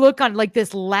look on, like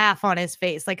this laugh on his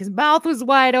face. Like his mouth was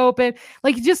wide open.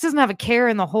 Like he just doesn't have a care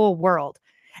in the whole world.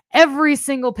 Every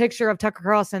single picture of Tucker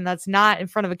Carlson that's not in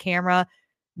front of a camera,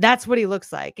 that's what he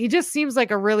looks like. He just seems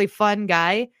like a really fun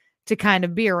guy to kind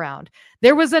of be around.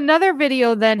 There was another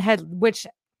video then which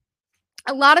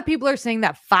a lot of people are saying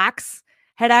that Fox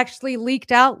had actually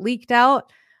leaked out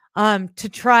to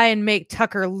try and make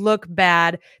Tucker look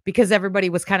bad because everybody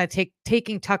was kind of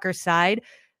taking Tucker's side,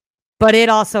 but it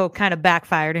also kind of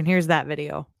backfired. And here's that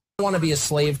video. I want to be a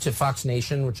slave to Fox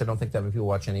Nation, which I don't think that many people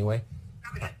watch anyway.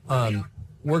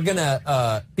 We're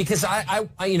gonna because I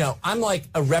I'm like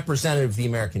a representative of the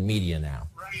American media now.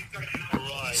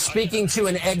 Speaking to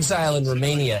an exile in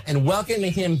Romania and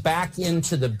welcoming him back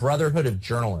into the Brotherhood of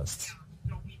Journalists.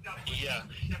 Yeah,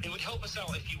 it would help us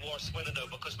out if you wore a sweater though,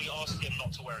 because we asked him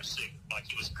not to wear a suit. Like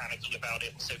he was panicking about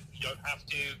it, so you don't have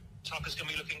to. Tucker's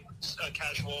gonna be looking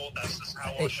casual. That's just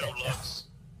how our show looks.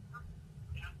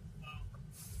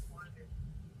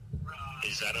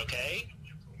 Is that okay?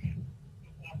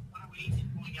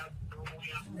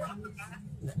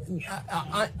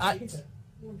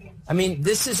 I mean,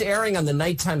 this is airing on the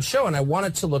nighttime show, and I want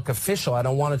it to look official. I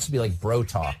don't want it to be like bro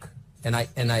talk. And I,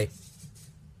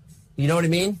 you know what I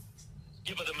mean?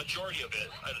 Yeah, but the majority of it,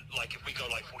 like if we go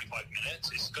like 45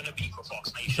 minutes, it's going to be for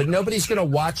Fox Nation. But nobody's going to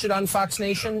watch it on Fox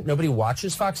Nation. Nobody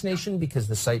watches Fox Nation because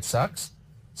the site sucks.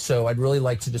 So I'd really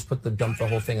like to just dump the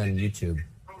whole thing on YouTube.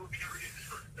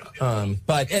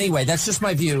 But anyway, that's just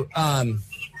my view.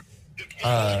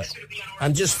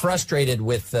 I'm just frustrated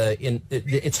with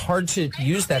it's hard to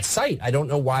use that site. I don't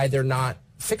know why they're not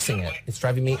fixing it. It's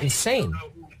driving me insane.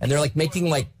 And they're like making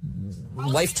like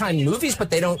Lifetime movies, but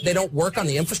they don't work on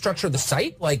the infrastructure of the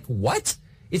site. Like what?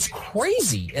 It's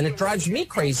crazy, and it drives me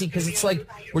crazy because it's like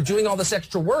we're doing all this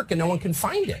extra work and no one can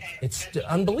find it. It's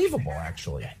unbelievable,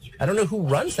 actually. I don't know who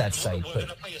runs that site. We're going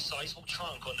to play a sizable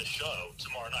chunk on the show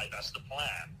tomorrow night. That's the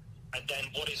plan. And then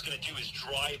what it's going to do is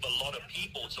drive a lot of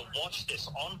people to watch this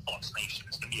on Fox Nation.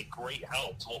 It's going to be a great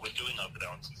help to what we're doing over there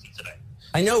on TC today.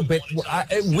 I know, but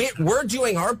we're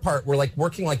doing our part. We're like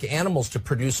working like animals to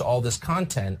produce all this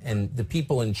content, and the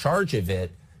people in charge of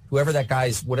it, whoever that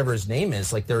guy's, whatever his name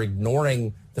is, like they're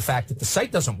ignoring the fact that the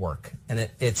site doesn't work. And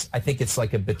I think it's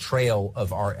like a betrayal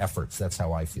of our efforts. That's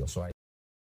how I feel. So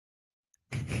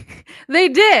They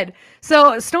did.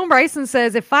 So Stone Bryson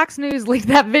says if Fox News leaked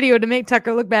that video to make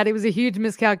Tucker look bad, it was a huge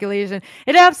miscalculation.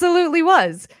 It absolutely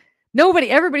was.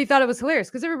 Everybody thought it was hilarious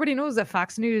because everybody knows that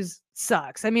Fox News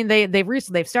sucks. I mean,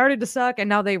 they've started to suck, and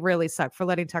now they really suck for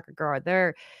letting Tucker go.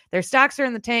 Their stocks are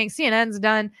in the tank. CNN's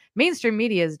done. Mainstream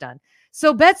media is done.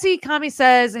 So Betsy Kami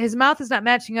says his mouth is not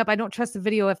matching up. I don't trust the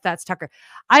video if that's Tucker.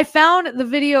 I found the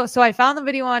video. So I found the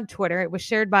video on Twitter. It was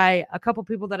shared by a couple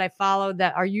people that I followed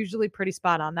that are usually pretty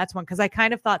spot on. That's one, because I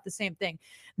kind of thought the same thing.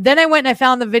 Then I went and I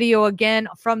found the video again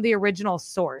from the original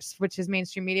source, which is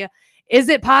mainstream media. Is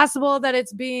it possible that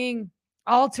it's being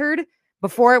altered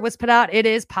before it was put out? It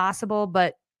is possible,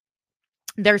 but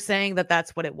they're saying that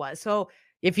that's what it was. So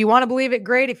if you want to believe it,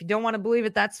 great. If you don't want to believe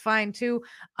it, that's fine too.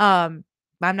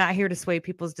 I'm not here to sway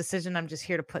people's decision. I'm just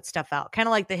here to put stuff out. Kind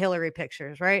of like the Hillary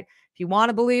pictures, right? If you want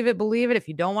to believe it, believe it. If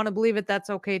you don't want to believe it, that's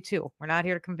okay too. We're not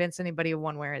here to convince anybody of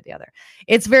one way or the other.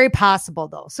 It's very possible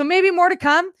though. So maybe more to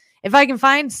come. If I can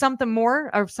find something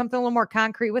more or something a little more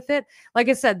concrete with it. Like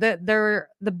I said, the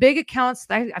big accounts,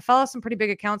 I follow some pretty big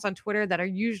accounts on Twitter that are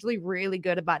usually really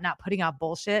good about not putting out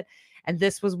bullshit. And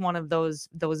this was one of those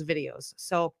videos.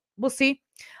 So we'll see.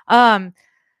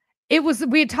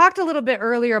 We had talked a little bit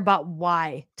earlier about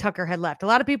why Tucker had left. A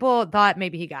lot of people thought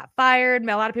maybe he got fired.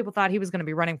 A lot of people thought he was going to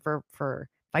be running for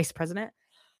vice president,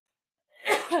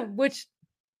 which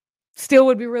still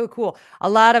would be really cool. A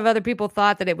lot of other people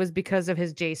thought that it was because of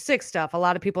his J6 stuff. A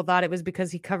lot of people thought it was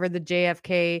because he covered the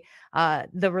JFK,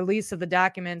 the release of the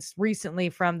documents recently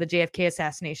from the JFK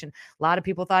assassination. A lot of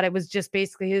people thought it was just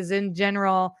basically his in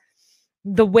general,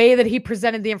 the way that he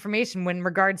presented the information when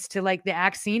regards to like the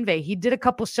Axine. He did a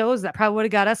couple shows that probably would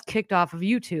have got us kicked off of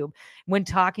YouTube when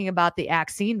talking about the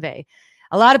Axine.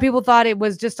 A lot of people thought it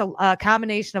was just a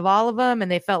combination of all of them, and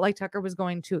they felt like Tucker was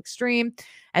going too extreme.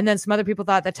 And then some other people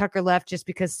thought that Tucker left just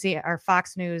because our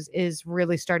Fox News is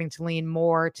really starting to lean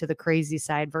more to the crazy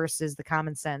side versus the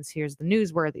common sense. Here's the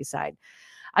newsworthy side.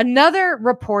 Another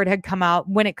report had come out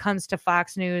when it comes to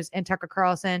Fox News and Tucker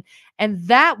Carlson, and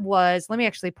that was, let me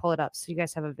actually pull it up so you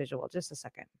guys have a visual. Just a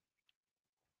second.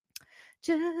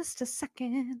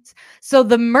 So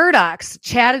the Murdochs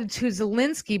chatted to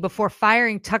Zelensky before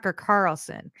firing Tucker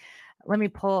Carlson. Let me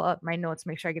pull up my notes,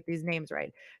 make sure I get these names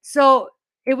right. So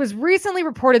It was recently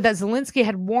reported that Zelensky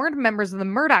had warned members of the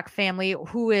Murdoch family,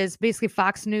 who is basically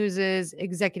Fox News's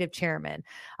executive chairman,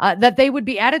 that they would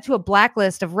be added to a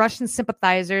blacklist of Russian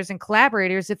sympathizers and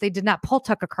collaborators if they did not pull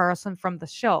Tucker Carlson from the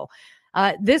show.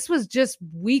 This was just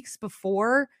weeks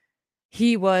before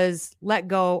he was let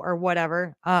go or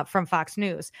whatever from Fox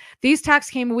News. These talks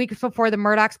came a week before the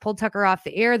Murdochs pulled Tucker off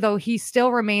the air, though he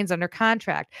still remains under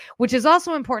contract, which is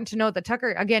also important to note that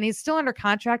Tucker, again, he's still under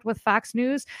contract with Fox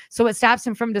News. So it stops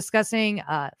him from discussing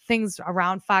things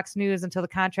around Fox News until the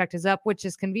contract is up, which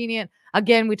is convenient.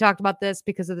 Again, we talked about this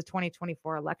because of the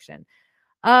 2024 election.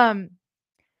 I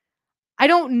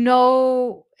don't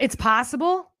know. It's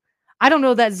possible. I don't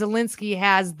know that Zelensky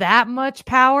has that much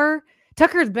power.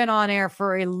 Tucker's been on air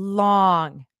for a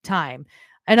long time.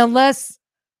 And unless,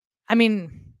 I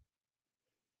mean,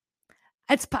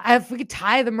 if we could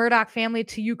tie the Murdoch family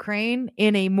to Ukraine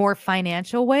in a more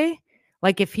financial way,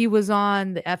 like if he was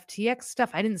on the FTX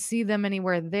stuff, I didn't see them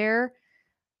anywhere there.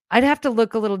 I'd have to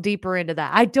look a little deeper into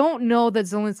that. I don't know that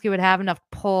Zelensky would have enough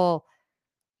pull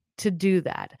to do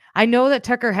that. I know that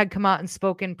Tucker had come out and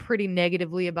spoken pretty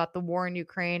negatively about the war in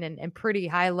Ukraine and pretty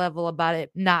high level about it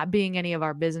not being any of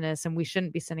our business and we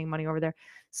shouldn't be sending money over there.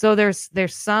 So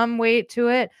there's some weight to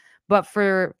it, but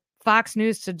for Fox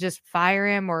News to just fire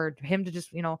him or him to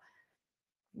just,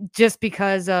 just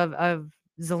because of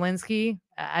Zelensky,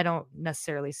 I don't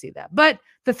necessarily see that. But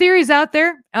the theory's out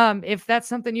there. If that's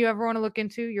something you ever want to look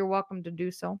into, you're welcome to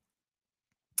do so.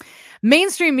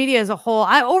 Mainstream media as a whole,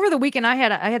 over the weekend, I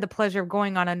had the pleasure of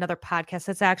going on another podcast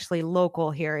that's actually local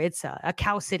here. It's a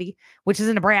Cow City, which is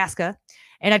in Nebraska.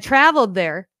 And I traveled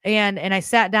there and I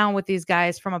sat down with these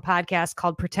guys from a podcast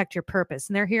called Protect Your Purpose.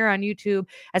 And they're here on YouTube.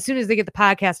 As soon as they get the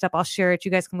podcast up, I'll share it.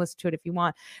 You guys can listen to it if you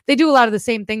want. They do a lot of the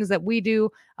same things that we do.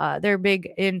 They're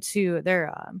big into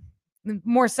their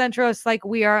more centrist like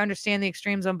we are, understand the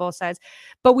extremes on both sides.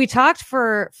 But we talked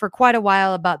for quite a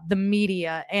while about the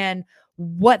media and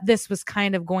what this was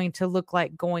kind of going to look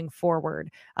like going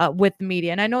forward with the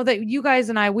media. And I know that you guys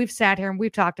and I, we've sat here and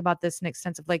we've talked about this in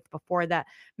extensive length before, that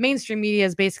mainstream media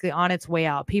is basically on its way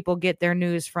out. People get their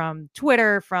news from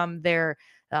Twitter, from their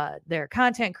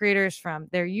content creators, from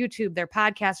their YouTube, their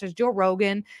podcasters, Joe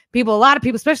Rogan. A lot of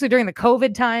people, especially during the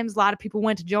COVID times, a lot of people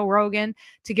went to Joe Rogan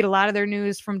to get a lot of their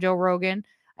news from Joe Rogan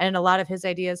and a lot of his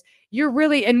ideas.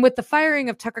 And with the firing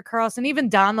of Tucker Carlson, even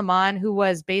Don Lemon, who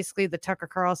was basically the Tucker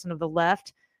Carlson of the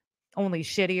left, only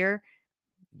shittier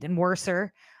and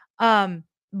worser. But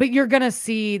you're going to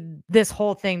see this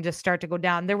whole thing just start to go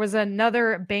down. There was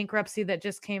another bankruptcy that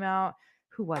just came out.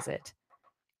 Who was it?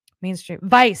 Mainstream.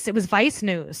 Vice. It was Vice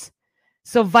News.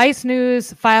 So Vice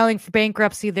News filing for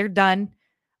bankruptcy. They're done.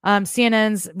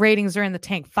 CNN's ratings are in the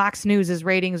tank. Fox News's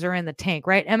ratings are in the tank,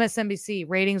 right? MSNBC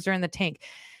ratings are in the tank.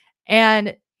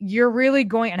 And you're really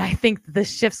going, and I think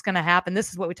this shift's going to happen.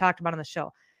 This is what we talked about on the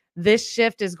show. This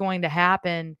shift is going to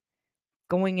happen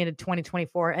going into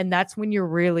 2024. And that's when you're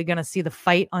really going to see the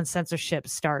fight on censorship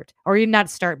start, or you not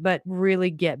start, but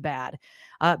really get bad.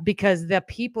 Because the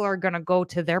people are going to go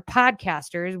to their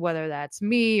podcasters, whether that's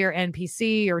me or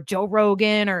NPC or Joe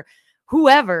Rogan or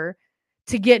whoever,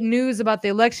 to get news about the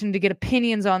election, to get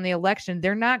opinions on the election.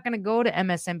 They're not going to go to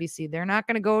MSNBC. They're not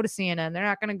going to go to CNN. They're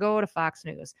not going to go to Fox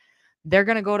News. They're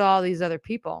going to go to all these other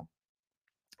people.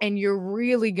 And you're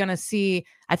really going to see,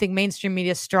 I think, mainstream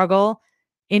media struggle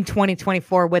in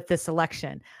 2024 with this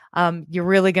election. You're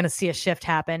really going to see a shift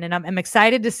happen. And I'm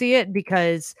excited to see it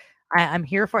because I'm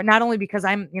here for it. Not only because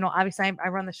obviously I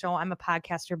run the show, I'm a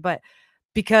podcaster, but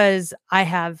because I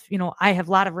have a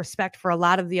lot of respect for a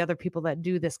lot of the other people that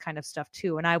do this kind of stuff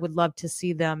too. And I would love to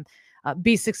see them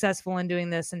be successful in doing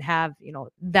this and have,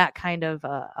 that kind of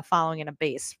a following and a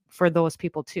base for those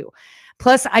people too.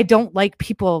 Plus, I don't like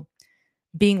people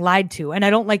being lied to, and I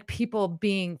don't like people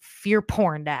being fear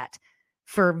porned at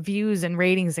for views and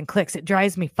ratings and clicks. It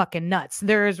drives me fucking nuts.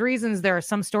 There are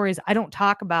some stories I don't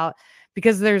talk about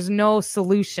because there's no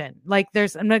solution. Like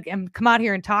I'm come out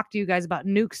here and talk to you guys about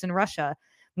nukes in Russia.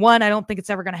 One, I don't think it's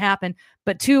ever going to happen.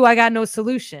 But two, I got no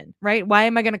solution, right? Why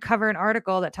am I going to cover an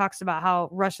article that talks about how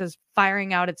Russia's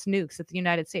firing out its nukes at the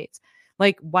United States?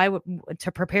 Like,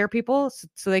 to prepare people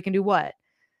so they can do what?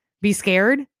 Be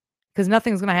scared? Because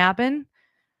nothing's going to happen.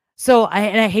 So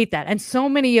I hate that. And so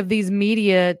many of these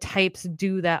media types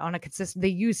do that on a consistent, they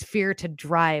use fear to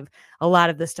drive a lot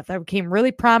of this stuff. That became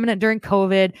really prominent during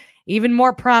COVID, even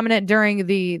more prominent during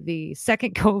the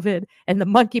second COVID and the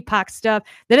monkeypox stuff.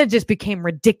 Then it just became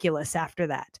ridiculous after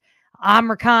that.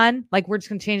 Omicron, like we're just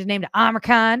going to change the name to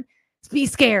Omicron. Be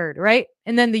scared, right?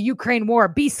 And then the Ukraine war,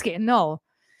 be scared. No.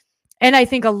 And I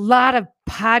think a lot of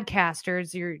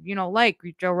podcasters, like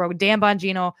Joe Rogan, Dan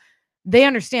Bongino, They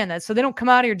understand that. So they don't come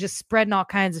out here just spreading all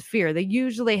kinds of fear. They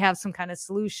usually have some kind of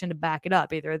solution to back it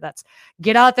up. Either that's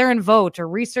get out there and vote or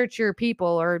research your people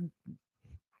or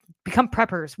become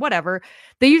preppers, whatever.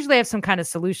 They usually have some kind of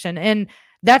solution. And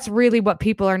that's really what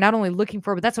people are not only looking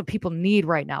for, but that's what people need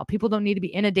right now. People don't need to be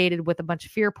inundated with a bunch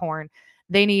of fear porn.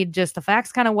 They need just the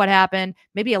facts, kind of what happened,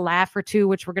 maybe a laugh or two,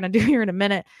 which we're going to do here in a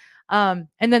minute. And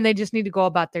then they just need to go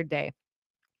about their day.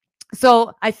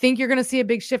 So I think you're going to see a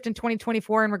big shift in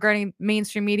 2024 in regarding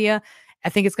mainstream media. I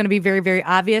think it's going to be very, very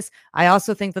obvious. I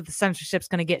also think that the censorship's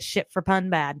going to get shit for pun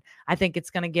bad. I think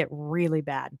it's going to get really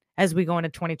bad as we go into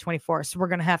 2024. So we're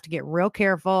going to have to get real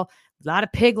careful. A lot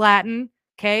of pig Latin.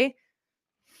 Okay.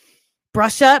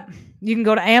 Brush up. You can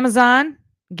go to Amazon,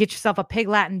 get yourself a pig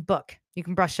Latin book. You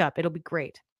can brush up. It'll be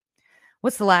great.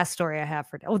 What's the last story I have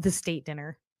for? Oh, the state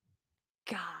dinner.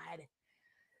 God.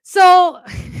 So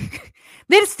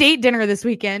they had a state dinner this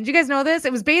weekend. Do you guys know this?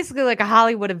 It was basically like a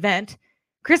Hollywood event.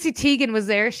 Chrissy Teigen was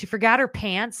there. She forgot her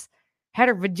pants, had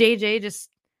her vajayjay just,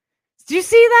 did you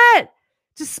see that?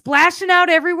 Just splashing out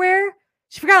everywhere.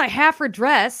 She forgot like half her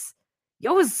dress. It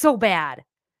was so bad.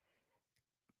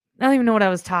 I don't even know what I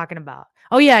was talking about.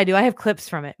 Oh yeah, I do. I have clips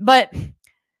from it. But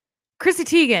Chrissy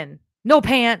Teigen, no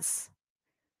pants.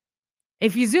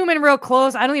 If you zoom in real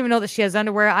close, I don't even know that she has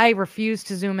underwear. I refuse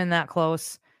to zoom in that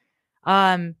close.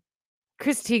 Chrissy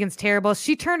Teigen's terrible.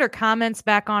 She turned her comments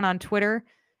back on Twitter.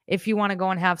 If you want to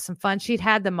go and have some fun, she'd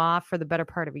had them off for the better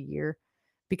part of a year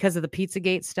because of the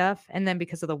Pizzagate stuff. And then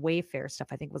because of the Wayfair stuff,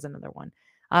 I think was another one.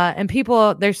 And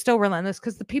people, they're still relentless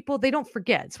because the people, they don't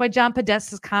forget. That's why John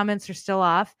Podesta's comments are still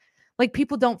off. Like,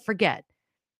 people don't forget.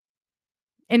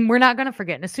 And we're not going to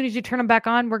forget. And as soon as you turn them back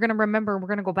on, we're going to remember, we're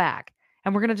going to go back.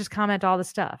 And we're going to just comment all the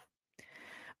stuff.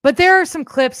 But there are some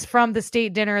clips from the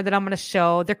state dinner that I'm going to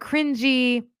show. They're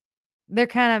cringy. They're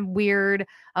kind of weird.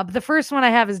 But the first one I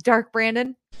have is Dark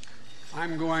Brandon.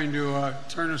 I'm going to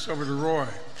turn this over to Roy.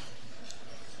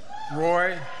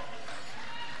 Roy,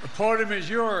 the podium is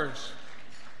yours.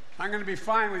 I'm going to be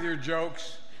fine with your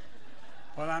jokes,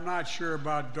 but I'm not sure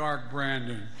about Dark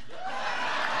Brandon.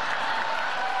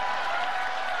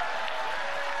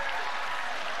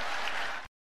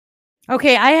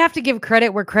 Okay, I have to give credit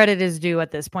where credit is due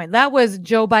at this point. That was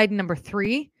Joe Biden number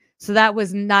 3. So that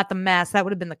was not the mask. That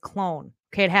would have been the clone.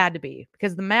 Okay, it had to be.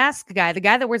 Because the mask guy, the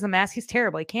guy that wears the mask, he's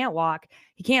terrible. He can't walk.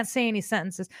 He can't say any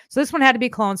sentences. So this one had to be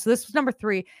cloned. So this was number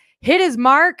 3. Hit his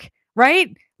mark,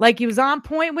 right? Like he was on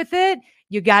point with it.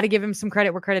 You got to give him some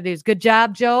credit where credit is. Good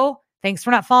job, Joe. Thanks for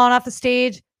not falling off the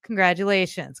stage.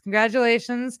 Congratulations.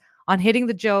 Congratulations on hitting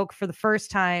the joke for the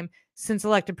first time since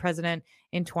elected president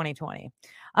in 2020.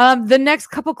 The next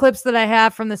couple clips that I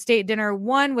have from the state dinner,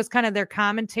 one was kind of their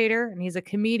commentator, and he's a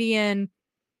comedian.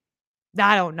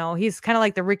 I don't know. He's kind of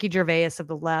like the Ricky Gervais of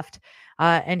the left.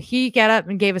 And he got up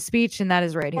and gave a speech, and that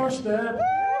is right here. Step.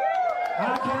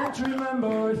 I can't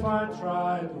remember if I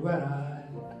tried when I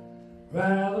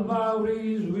read about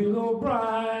his willow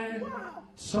bride.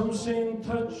 Something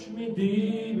touched me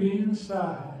deep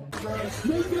inside.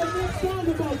 Maybe a next song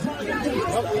about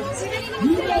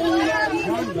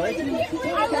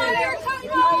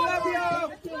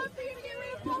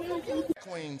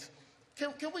Queens,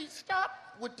 can we stop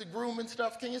with the grooming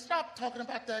stuff? Can you stop talking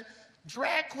about that?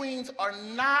 Drag queens are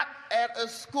not at a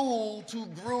school to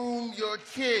groom your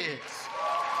kids.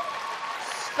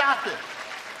 Stop it.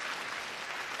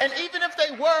 And even if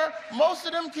they were, most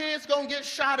of them kids gonna get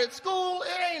shot at school.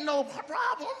 It ain't no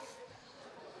problem.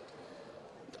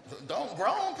 Don't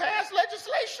grown pass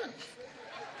legislation.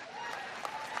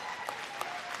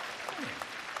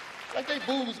 Like they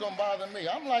boobs gonna bother me.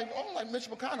 I'm like Mitch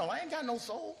McConnell. I ain't got no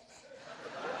soul.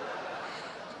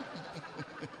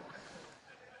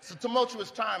 It's a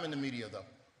tumultuous time in the media, though.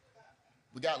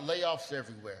 We got layoffs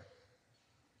everywhere.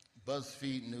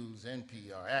 BuzzFeed News,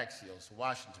 NPR, Axios,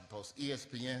 Washington Post,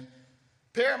 ESPN.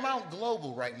 Paramount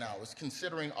Global right now is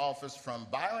considering offers from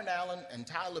Byron Allen and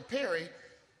Tyler Perry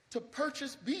to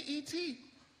purchase BET.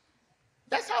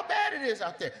 That's how bad it is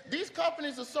out there. These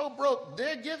companies are so broke,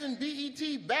 they're giving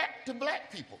BET back to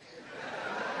black people.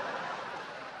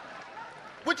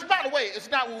 Which, by the way,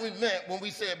 is not what we meant when we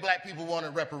said black people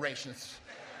wanted reparations.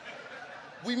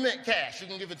 We meant cash. You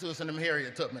can give it to us in them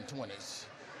Harriet Tubman 20s.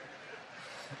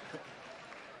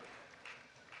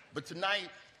 But tonight,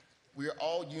 we are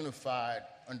all unified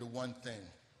under one thing,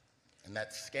 and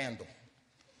that's scandal.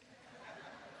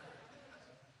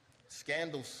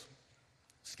 Scandals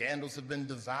have been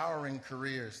devouring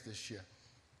careers this year.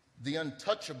 The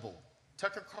untouchable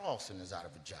Tucker Carlson is out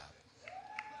of a job.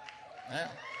 Yeah.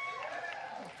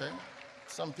 Okay.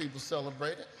 Some people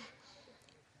celebrate it.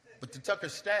 But to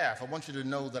Tucker's staff, I want you to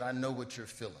know that I know what you're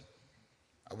feeling.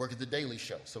 I work at The Daily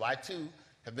Show, so I too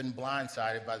have been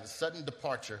blindsided by the sudden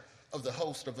departure of the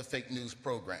host of a fake news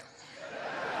program.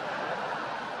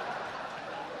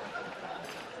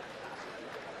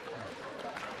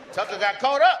 Tucker got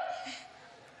caught up.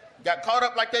 Got caught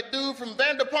up like that dude from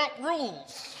Vanderpump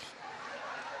Rules.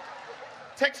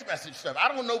 Text message stuff.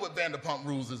 I don't know what Vanderpump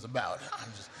Rules is about. I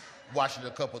just watched it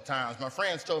a couple times. My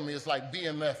friends told me it's like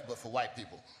BMF, but for white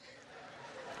people.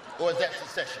 Or is that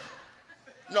Secession?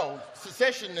 No,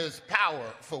 Secession is power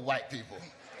for white people.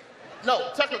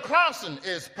 No, Tucker Carlson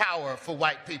is power for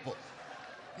white people.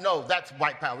 No, that's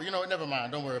white power. You know what? Never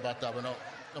mind. Don't worry about that one. No,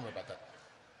 don't worry about that.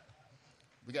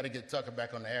 We got to get Tucker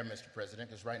back on the air, Mr. President,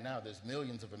 because right now there's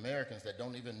millions of Americans that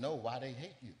don't even know why they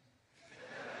hate you.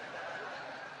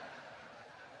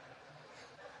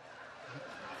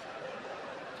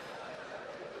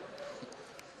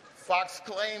 Fox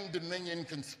claimed Dominion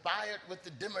conspired with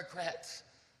the Democrats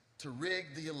to rig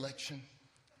the election.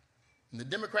 And the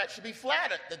Democrats should be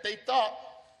flattered that they thought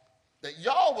that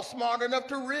y'all were smart enough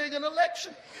to rig an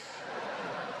election.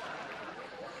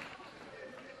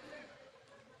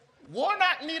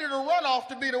 Warnock needed a runoff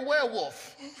to be the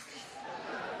werewolf.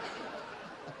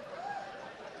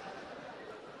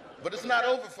 But it's not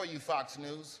over for you, Fox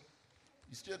News.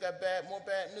 You still got more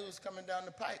bad news coming down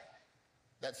the pipe.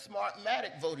 That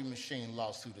Smartmatic voting machine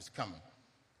lawsuit is coming.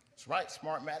 That's right,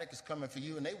 Smartmatic is coming for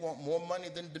you, and they want more money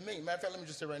than Dominion. Matter of fact, let me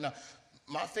just say right now,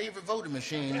 my favorite voting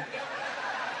machine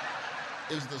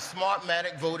is the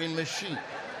Smartmatic voting machine.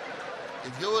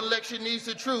 If your election needs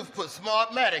the truth, put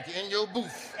Smartmatic in your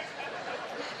booth.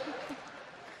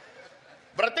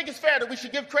 But I think it's fair that we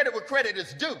should give credit where credit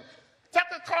is due.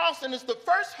 Tucker Carlson is the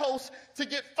first host to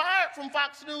get fired from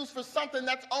Fox News for something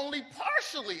that's only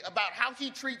partially about how he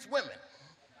treats women.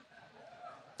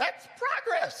 That's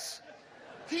progress.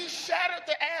 He shattered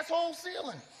the asshole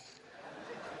ceiling.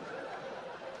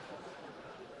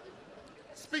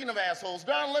 Speaking of assholes,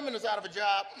 Don Lemon is out of a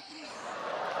job.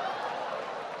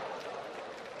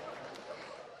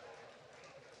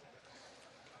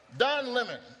 Don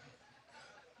Lemon,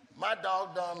 my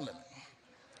dog Don Lemon.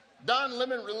 Don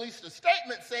Lemon released a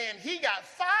statement saying he got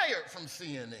fired from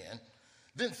CNN.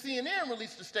 Then CNN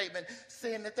released a statement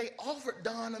saying that they offered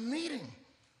Don a meeting.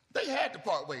 They had to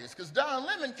part ways because Don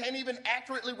Lemon can't even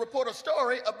accurately report a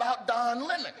story about Don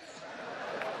Lemon.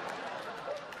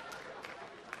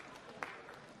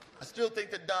 I still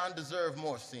think that Don deserved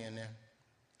more, CNN.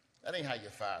 That ain't how you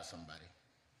fire somebody.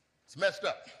 It's messed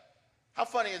up. How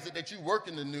funny is it that you work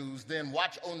in the news, then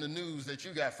watch on the news that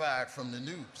you got fired from the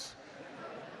news?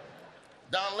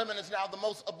 Don Lemon is now the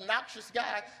most obnoxious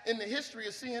guy in the history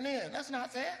of CNN. That's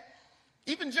not fair.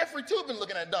 Even Jeffrey Tubin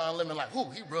looking at Don Lemon like, ooh,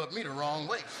 he rubbed me the wrong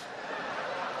way.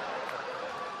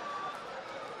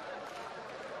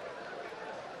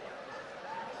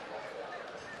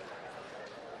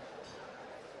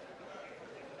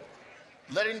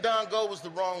 Letting Don go was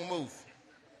the wrong move.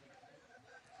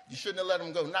 You shouldn't have let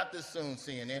him go. Not this soon,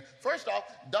 CNN. First off,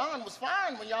 Don was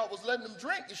fine when y'all was letting him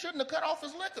drink. You shouldn't have cut off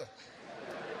his liquor.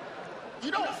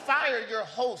 You don't fire your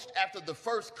host after the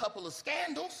first couple of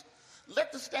scandals.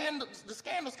 Let the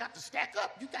scandals got to stack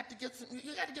up. You got to get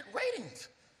ratings.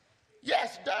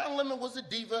 Yes, Don Lemon was a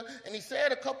diva, and he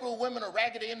said a couple of women are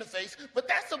raggedy in the face, but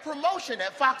that's a promotion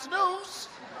at Fox News.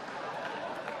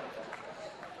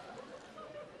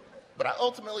 But I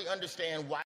ultimately understand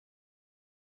why.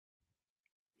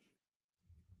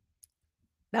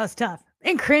 That was tough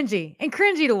and cringy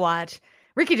to watch.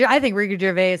 I think Ricky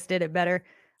Gervais did it better.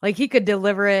 Like he could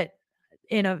deliver it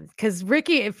because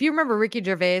if you remember Ricky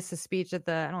Gervais' speech at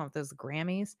I don't know if those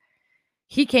Grammys,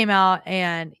 he came out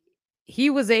and he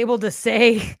was able to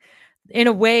say in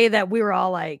a way that we were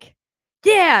all like,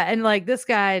 yeah. And like, this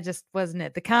guy just wasn't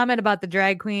it. The comment about the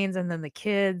drag queens and then the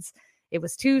kids, it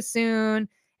was too soon.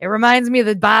 It reminds me of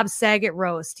the Bob Saget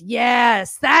roast.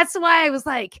 Yes. That's why I was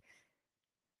like,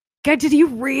 God, did he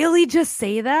really just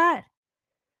say that?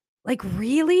 Like,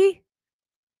 really?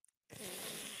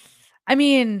 I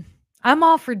mean, I'm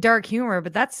all for dark humor,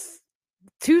 but that's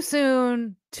too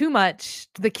soon, too much.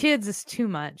 The kids is too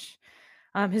much.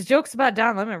 His jokes about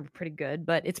Don Lemon are pretty good,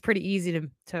 but it's pretty easy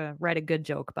to write a good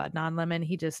joke about Don Lemon.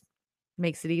 He just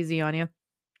makes it easy on you.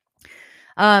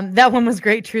 That one was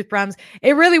great, Truth Bombs.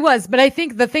 It really was. But I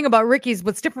think the thing about Ricky's,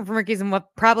 what's different from Ricky's and what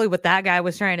that guy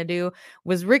was trying to do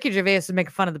was Ricky Gervais was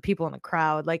making fun of the people in the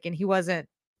crowd. Like, and he wasn't,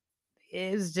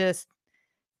 it was just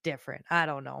different. I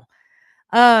don't know.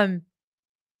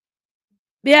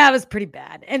 Yeah, it was pretty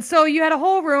bad. And so you had a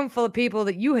whole room full of people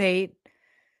that you hate,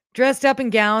 dressed up in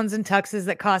gowns and tuxes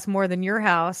that cost more than your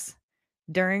house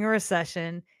during a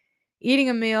recession,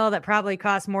 eating a meal that probably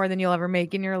costs more than you'll ever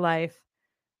make in your life.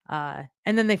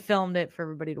 And then they filmed it for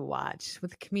everybody to watch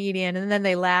with the comedian. And then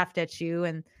they laughed at you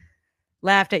and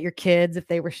laughed at your kids if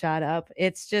they were shot up.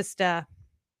 It's just, it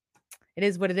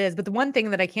is what it is. But the one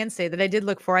thing that I can say that I did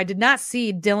look for, I did not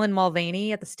see Dylan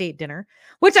Mulvaney at the state dinner,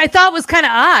 which I thought was kind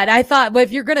of odd. I thought, well,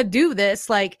 if you're going to do this,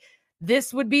 like,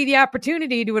 this would be the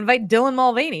opportunity to invite Dylan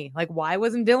Mulvaney. Like, why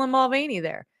wasn't Dylan Mulvaney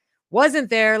there? Wasn't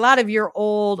there? A lot of your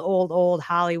old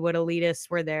Hollywood elitists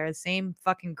were there. The same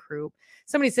fucking crew.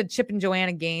 Somebody said Chip and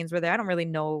Joanna Gaines were there. I don't really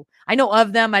know. I know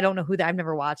of them. I don't know who I've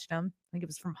never watched them. I think it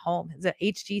was from home. Is it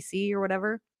HGC or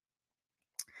whatever?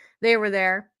 They were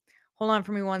there. Hold on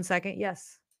for me 1 second.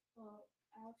 Yes.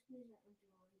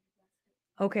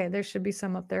 Okay, there should be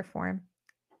some up there for him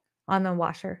on the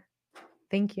washer.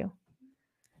 Thank you.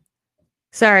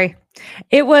 Sorry.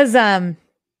 It was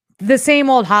the same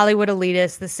old Hollywood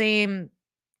elitists, the same,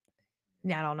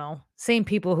 I don't know, same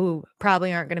people who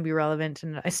probably aren't going to be relevant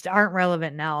and aren't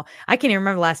relevant now. I can't even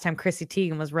remember the last time Chrissy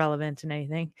Teigen was relevant in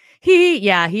anything. He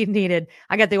needed,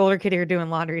 I got the older kid here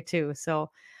doing laundry too. So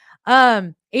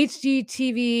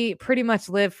HGTV pretty much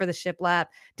lived for the shiplap.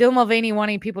 Dylan Mulvaney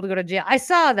wanting people to go to jail. I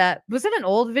saw that. Was it an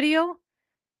old video?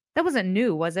 That wasn't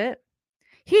new, was it?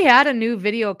 He had a new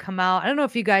video come out. I don't know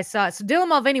if you guys saw it. So Dylan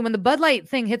Mulvaney, when the Bud Light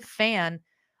thing hit the fan,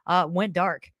 went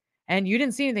dark. And you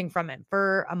didn't see anything from him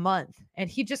for a month. And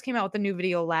he just came out with a new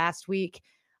video last week.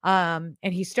 And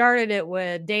he started it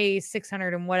with day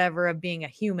 600 and whatever of being a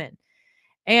human.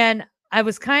 And I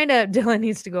was kind of, Dylan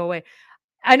needs to go away.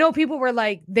 I know people were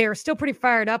like, they're still pretty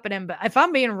fired up at him. But if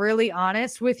I'm being really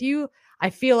honest with you,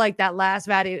 I feel like that last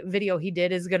video he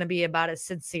did is going to be about as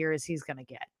sincere as he's going to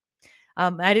get.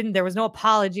 There was no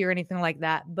apology or anything like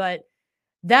that, but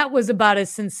that was about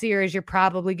as sincere as you're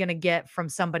probably going to get from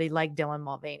somebody like Dylan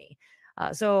Mulvaney.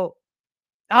 So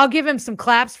I'll give him some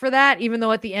claps for that, even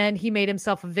though at the end he made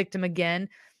himself a victim again.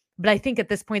 But I think at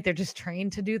this point, they're just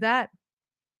trained to do that.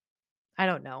 I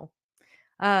don't know.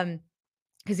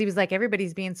 Because he was like,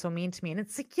 everybody's being so mean to me. And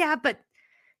it's like, yeah, but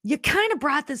you kind of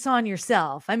brought this on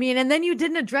yourself. I mean, and then you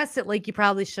didn't address it like you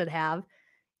probably should have.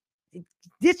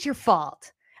 It's your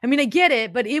fault. I mean, I get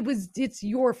it, but it's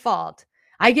your fault.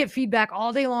 I get feedback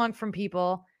all day long from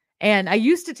people, and I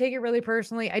used to take it really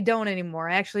personally. I don't anymore.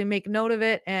 I actually make note of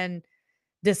it and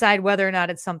decide whether or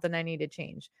not it's something I need to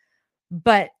change.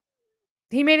 But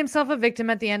he made himself a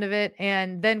victim at the end of it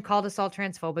and then called us all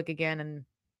transphobic again and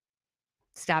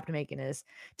stopped making his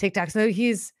TikToks. So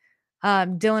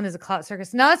Dylan is a clout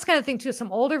circus. Now that's kind of thing too.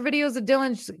 Some older videos of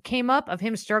Dylan came up of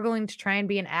him struggling to try and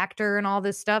be an actor and all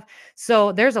this stuff.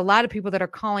 So there's a lot of people that are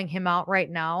calling him out right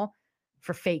now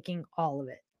for faking all of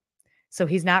it. So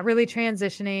he's not really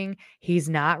transitioning. He's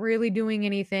not really doing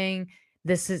anything.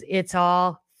 It's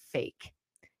all fake.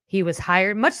 He was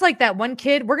hired, much like that one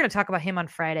kid. We're going to talk about him on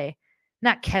Friday.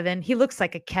 Not Kevin. He looks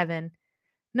like a Kevin.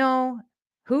 No.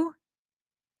 Who?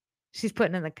 She's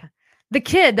putting in the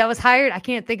kid that was hired. I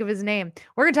can't think of his name.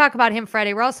 We're going to talk about him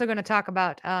Friday. We're also going to talk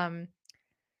about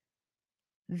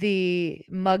the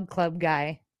Mug Club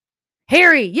guy.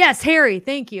 Harry. Yes, Harry.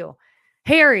 Thank you.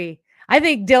 Harry. I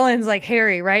think Dylan's like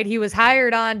Harry, right? He was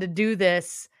hired on to do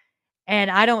this. And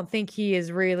I don't think he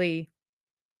is really,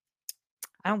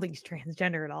 I don't think he's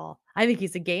transgender at all. I think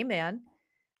he's a gay man,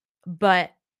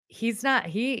 but he's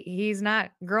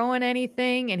not growing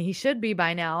anything, and he should be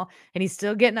by now. And he's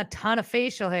still getting a ton of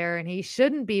facial hair, and he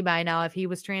shouldn't be by now if he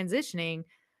was transitioning.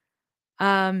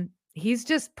 He's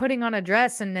just putting on a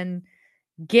dress and then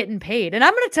getting paid. And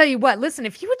I'm going to tell you what, listen,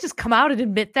 if he would just come out and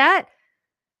admit that,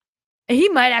 he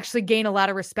might actually gain a lot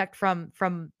of respect from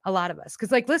a lot of us.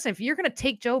 Because, like, listen, if you're going to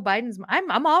take Joe Biden's,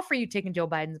 I'm all for you taking Joe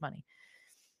Biden's money.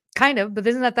 Kind of, but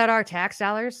isn't that our tax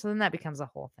dollars? So then that becomes a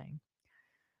whole thing.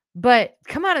 But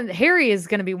come on, and Harry is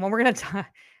going to be one. We're going to talk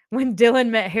when Dylan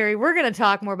met Harry. We're going to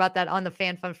talk more about that on the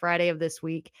Fan Fun Friday of this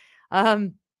week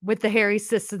with the Harry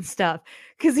sis and stuff.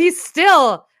 Because he's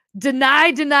still deny,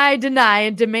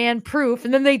 and demand proof.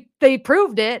 And then they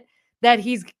proved it, that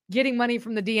he's getting money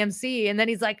from the DMC. And then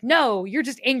he's like, no, you're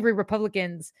just angry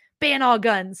Republicans. Ban all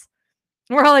guns.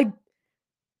 And we're all like,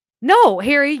 no,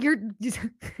 Harry, you're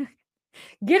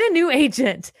get a new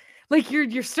agent. Like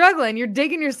you're struggling. You're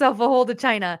digging yourself a hole to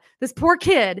China. This poor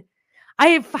kid.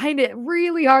 I find it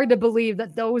really hard to believe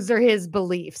that those are his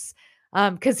beliefs.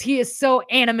 Because he is so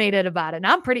animated about it. And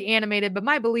I'm pretty animated, but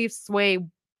my beliefs sway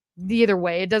either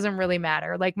way. It doesn't really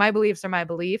matter. Like, my beliefs are my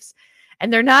beliefs.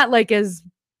 And they're not like as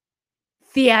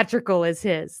theatrical as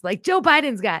his. Like, Joe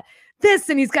Biden's got this,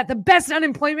 and he's got the best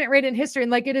unemployment rate in history.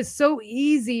 And like, it is so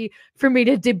easy for me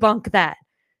to debunk that.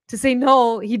 To say,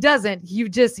 no, he doesn't.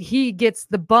 He gets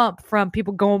the bump from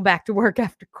people going back to work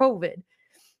after COVID.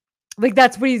 Like,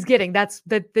 that's what he's getting. That's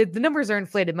the numbers are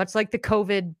inflated, much like the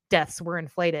COVID deaths were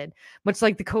inflated, much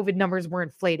like the COVID numbers were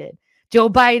inflated. Joe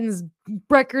Biden's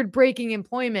record-breaking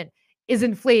employment is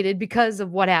inflated because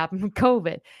of what happened with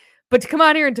COVID. But to come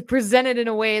out here and to present it in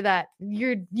a way that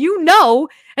and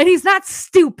he's not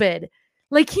stupid.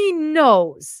 Like, he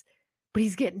knows, but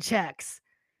he's getting checks.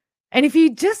 And if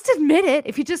you just admit it,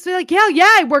 if you just be like, yeah,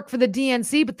 I work for the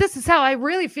DNC, but this is how I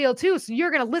really feel too, so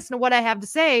you're going to listen to what I have to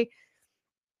say,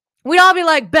 we'd all be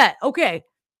like, bet, okay.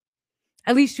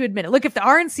 At least you admit it. Look, if the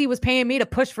RNC was paying me to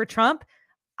push for Trump,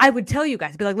 I would tell you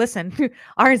guys, be like, listen,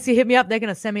 RNC hit me up. They're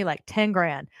going to send me like 10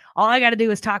 grand. All I got to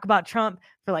do is talk about Trump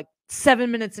for like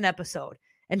 7 minutes an episode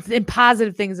and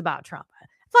positive things about Trump.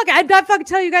 Fuck, I'd fucking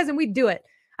tell you guys and we'd do it.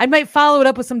 I might follow it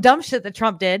up with some dumb shit that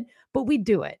Trump did, but we'd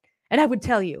do it. And I would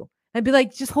tell you. I'd be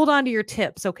like, just hold on to your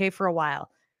tips, okay, for a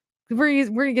while. We're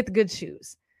going to get the good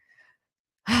shoes.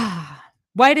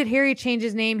 Why did Harry change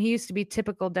his name? He used to be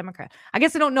typical Democrat. I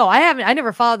guess I don't know. I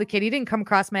never followed the kid. He didn't come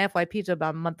across my FYP until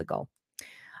about a month ago.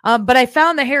 But I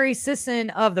found the Harry Sisson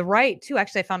of the right, too.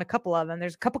 Actually, I found a couple of them.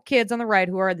 There's a couple kids on the right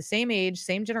who are the same age,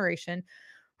 same generation,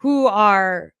 who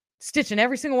are stitching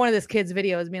every single one of this kid's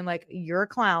videos, being like, you're a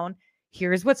clown.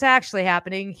 Here's what's actually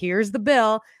happening. Here's the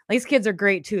bill. These kids are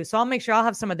great, too. So I'll make sure I'll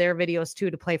have some of their videos,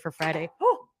 too, to play for Friday.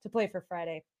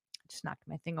 Just knocked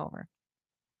my thing over.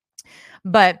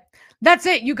 But that's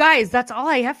it, you guys. That's all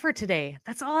I have for today.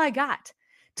 That's all I got.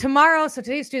 Tomorrow, so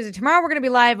today's Tuesday. Tomorrow we're going to be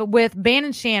live with Ban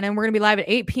and Shannon. We're going to be live at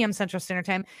 8 p.m. Central Standard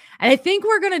Time. And I think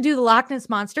we're going to do the Loch Ness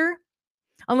Monster,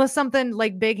 unless something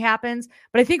like big happens.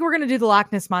 But I think we're going to do the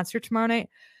Loch Ness Monster tomorrow night.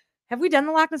 Have we done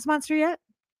the Loch Ness Monster yet?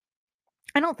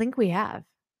 I don't think we have.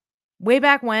 Way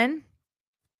back when?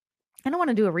 I don't want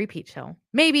to do a repeat show.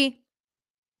 Maybe.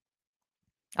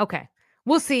 Okay.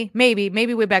 We'll see. Maybe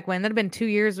way back when. That'd have been 2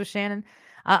 years with Shannon.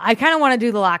 I kind of want to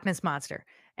do the Loch Ness Monster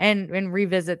and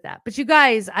revisit that. But you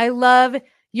guys, I love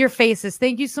your faces.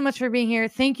 Thank you so much for being here.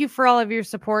 Thank you for all of your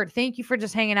support. Thank you for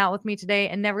just hanging out with me today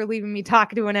and never leaving me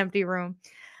talking to an empty room.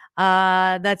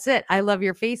 That's it. I love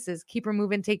your faces. Keep her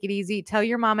moving. Take it easy. Tell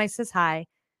your mom I says hi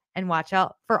and watch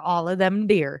out for all of them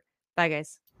deer. Bye,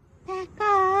 guys. Back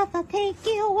off, I'll take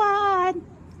you on.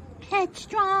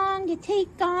 Headstrong, you take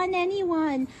on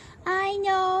anyone. I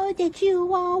know that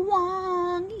you are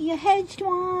wrong. You're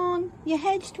headstrong.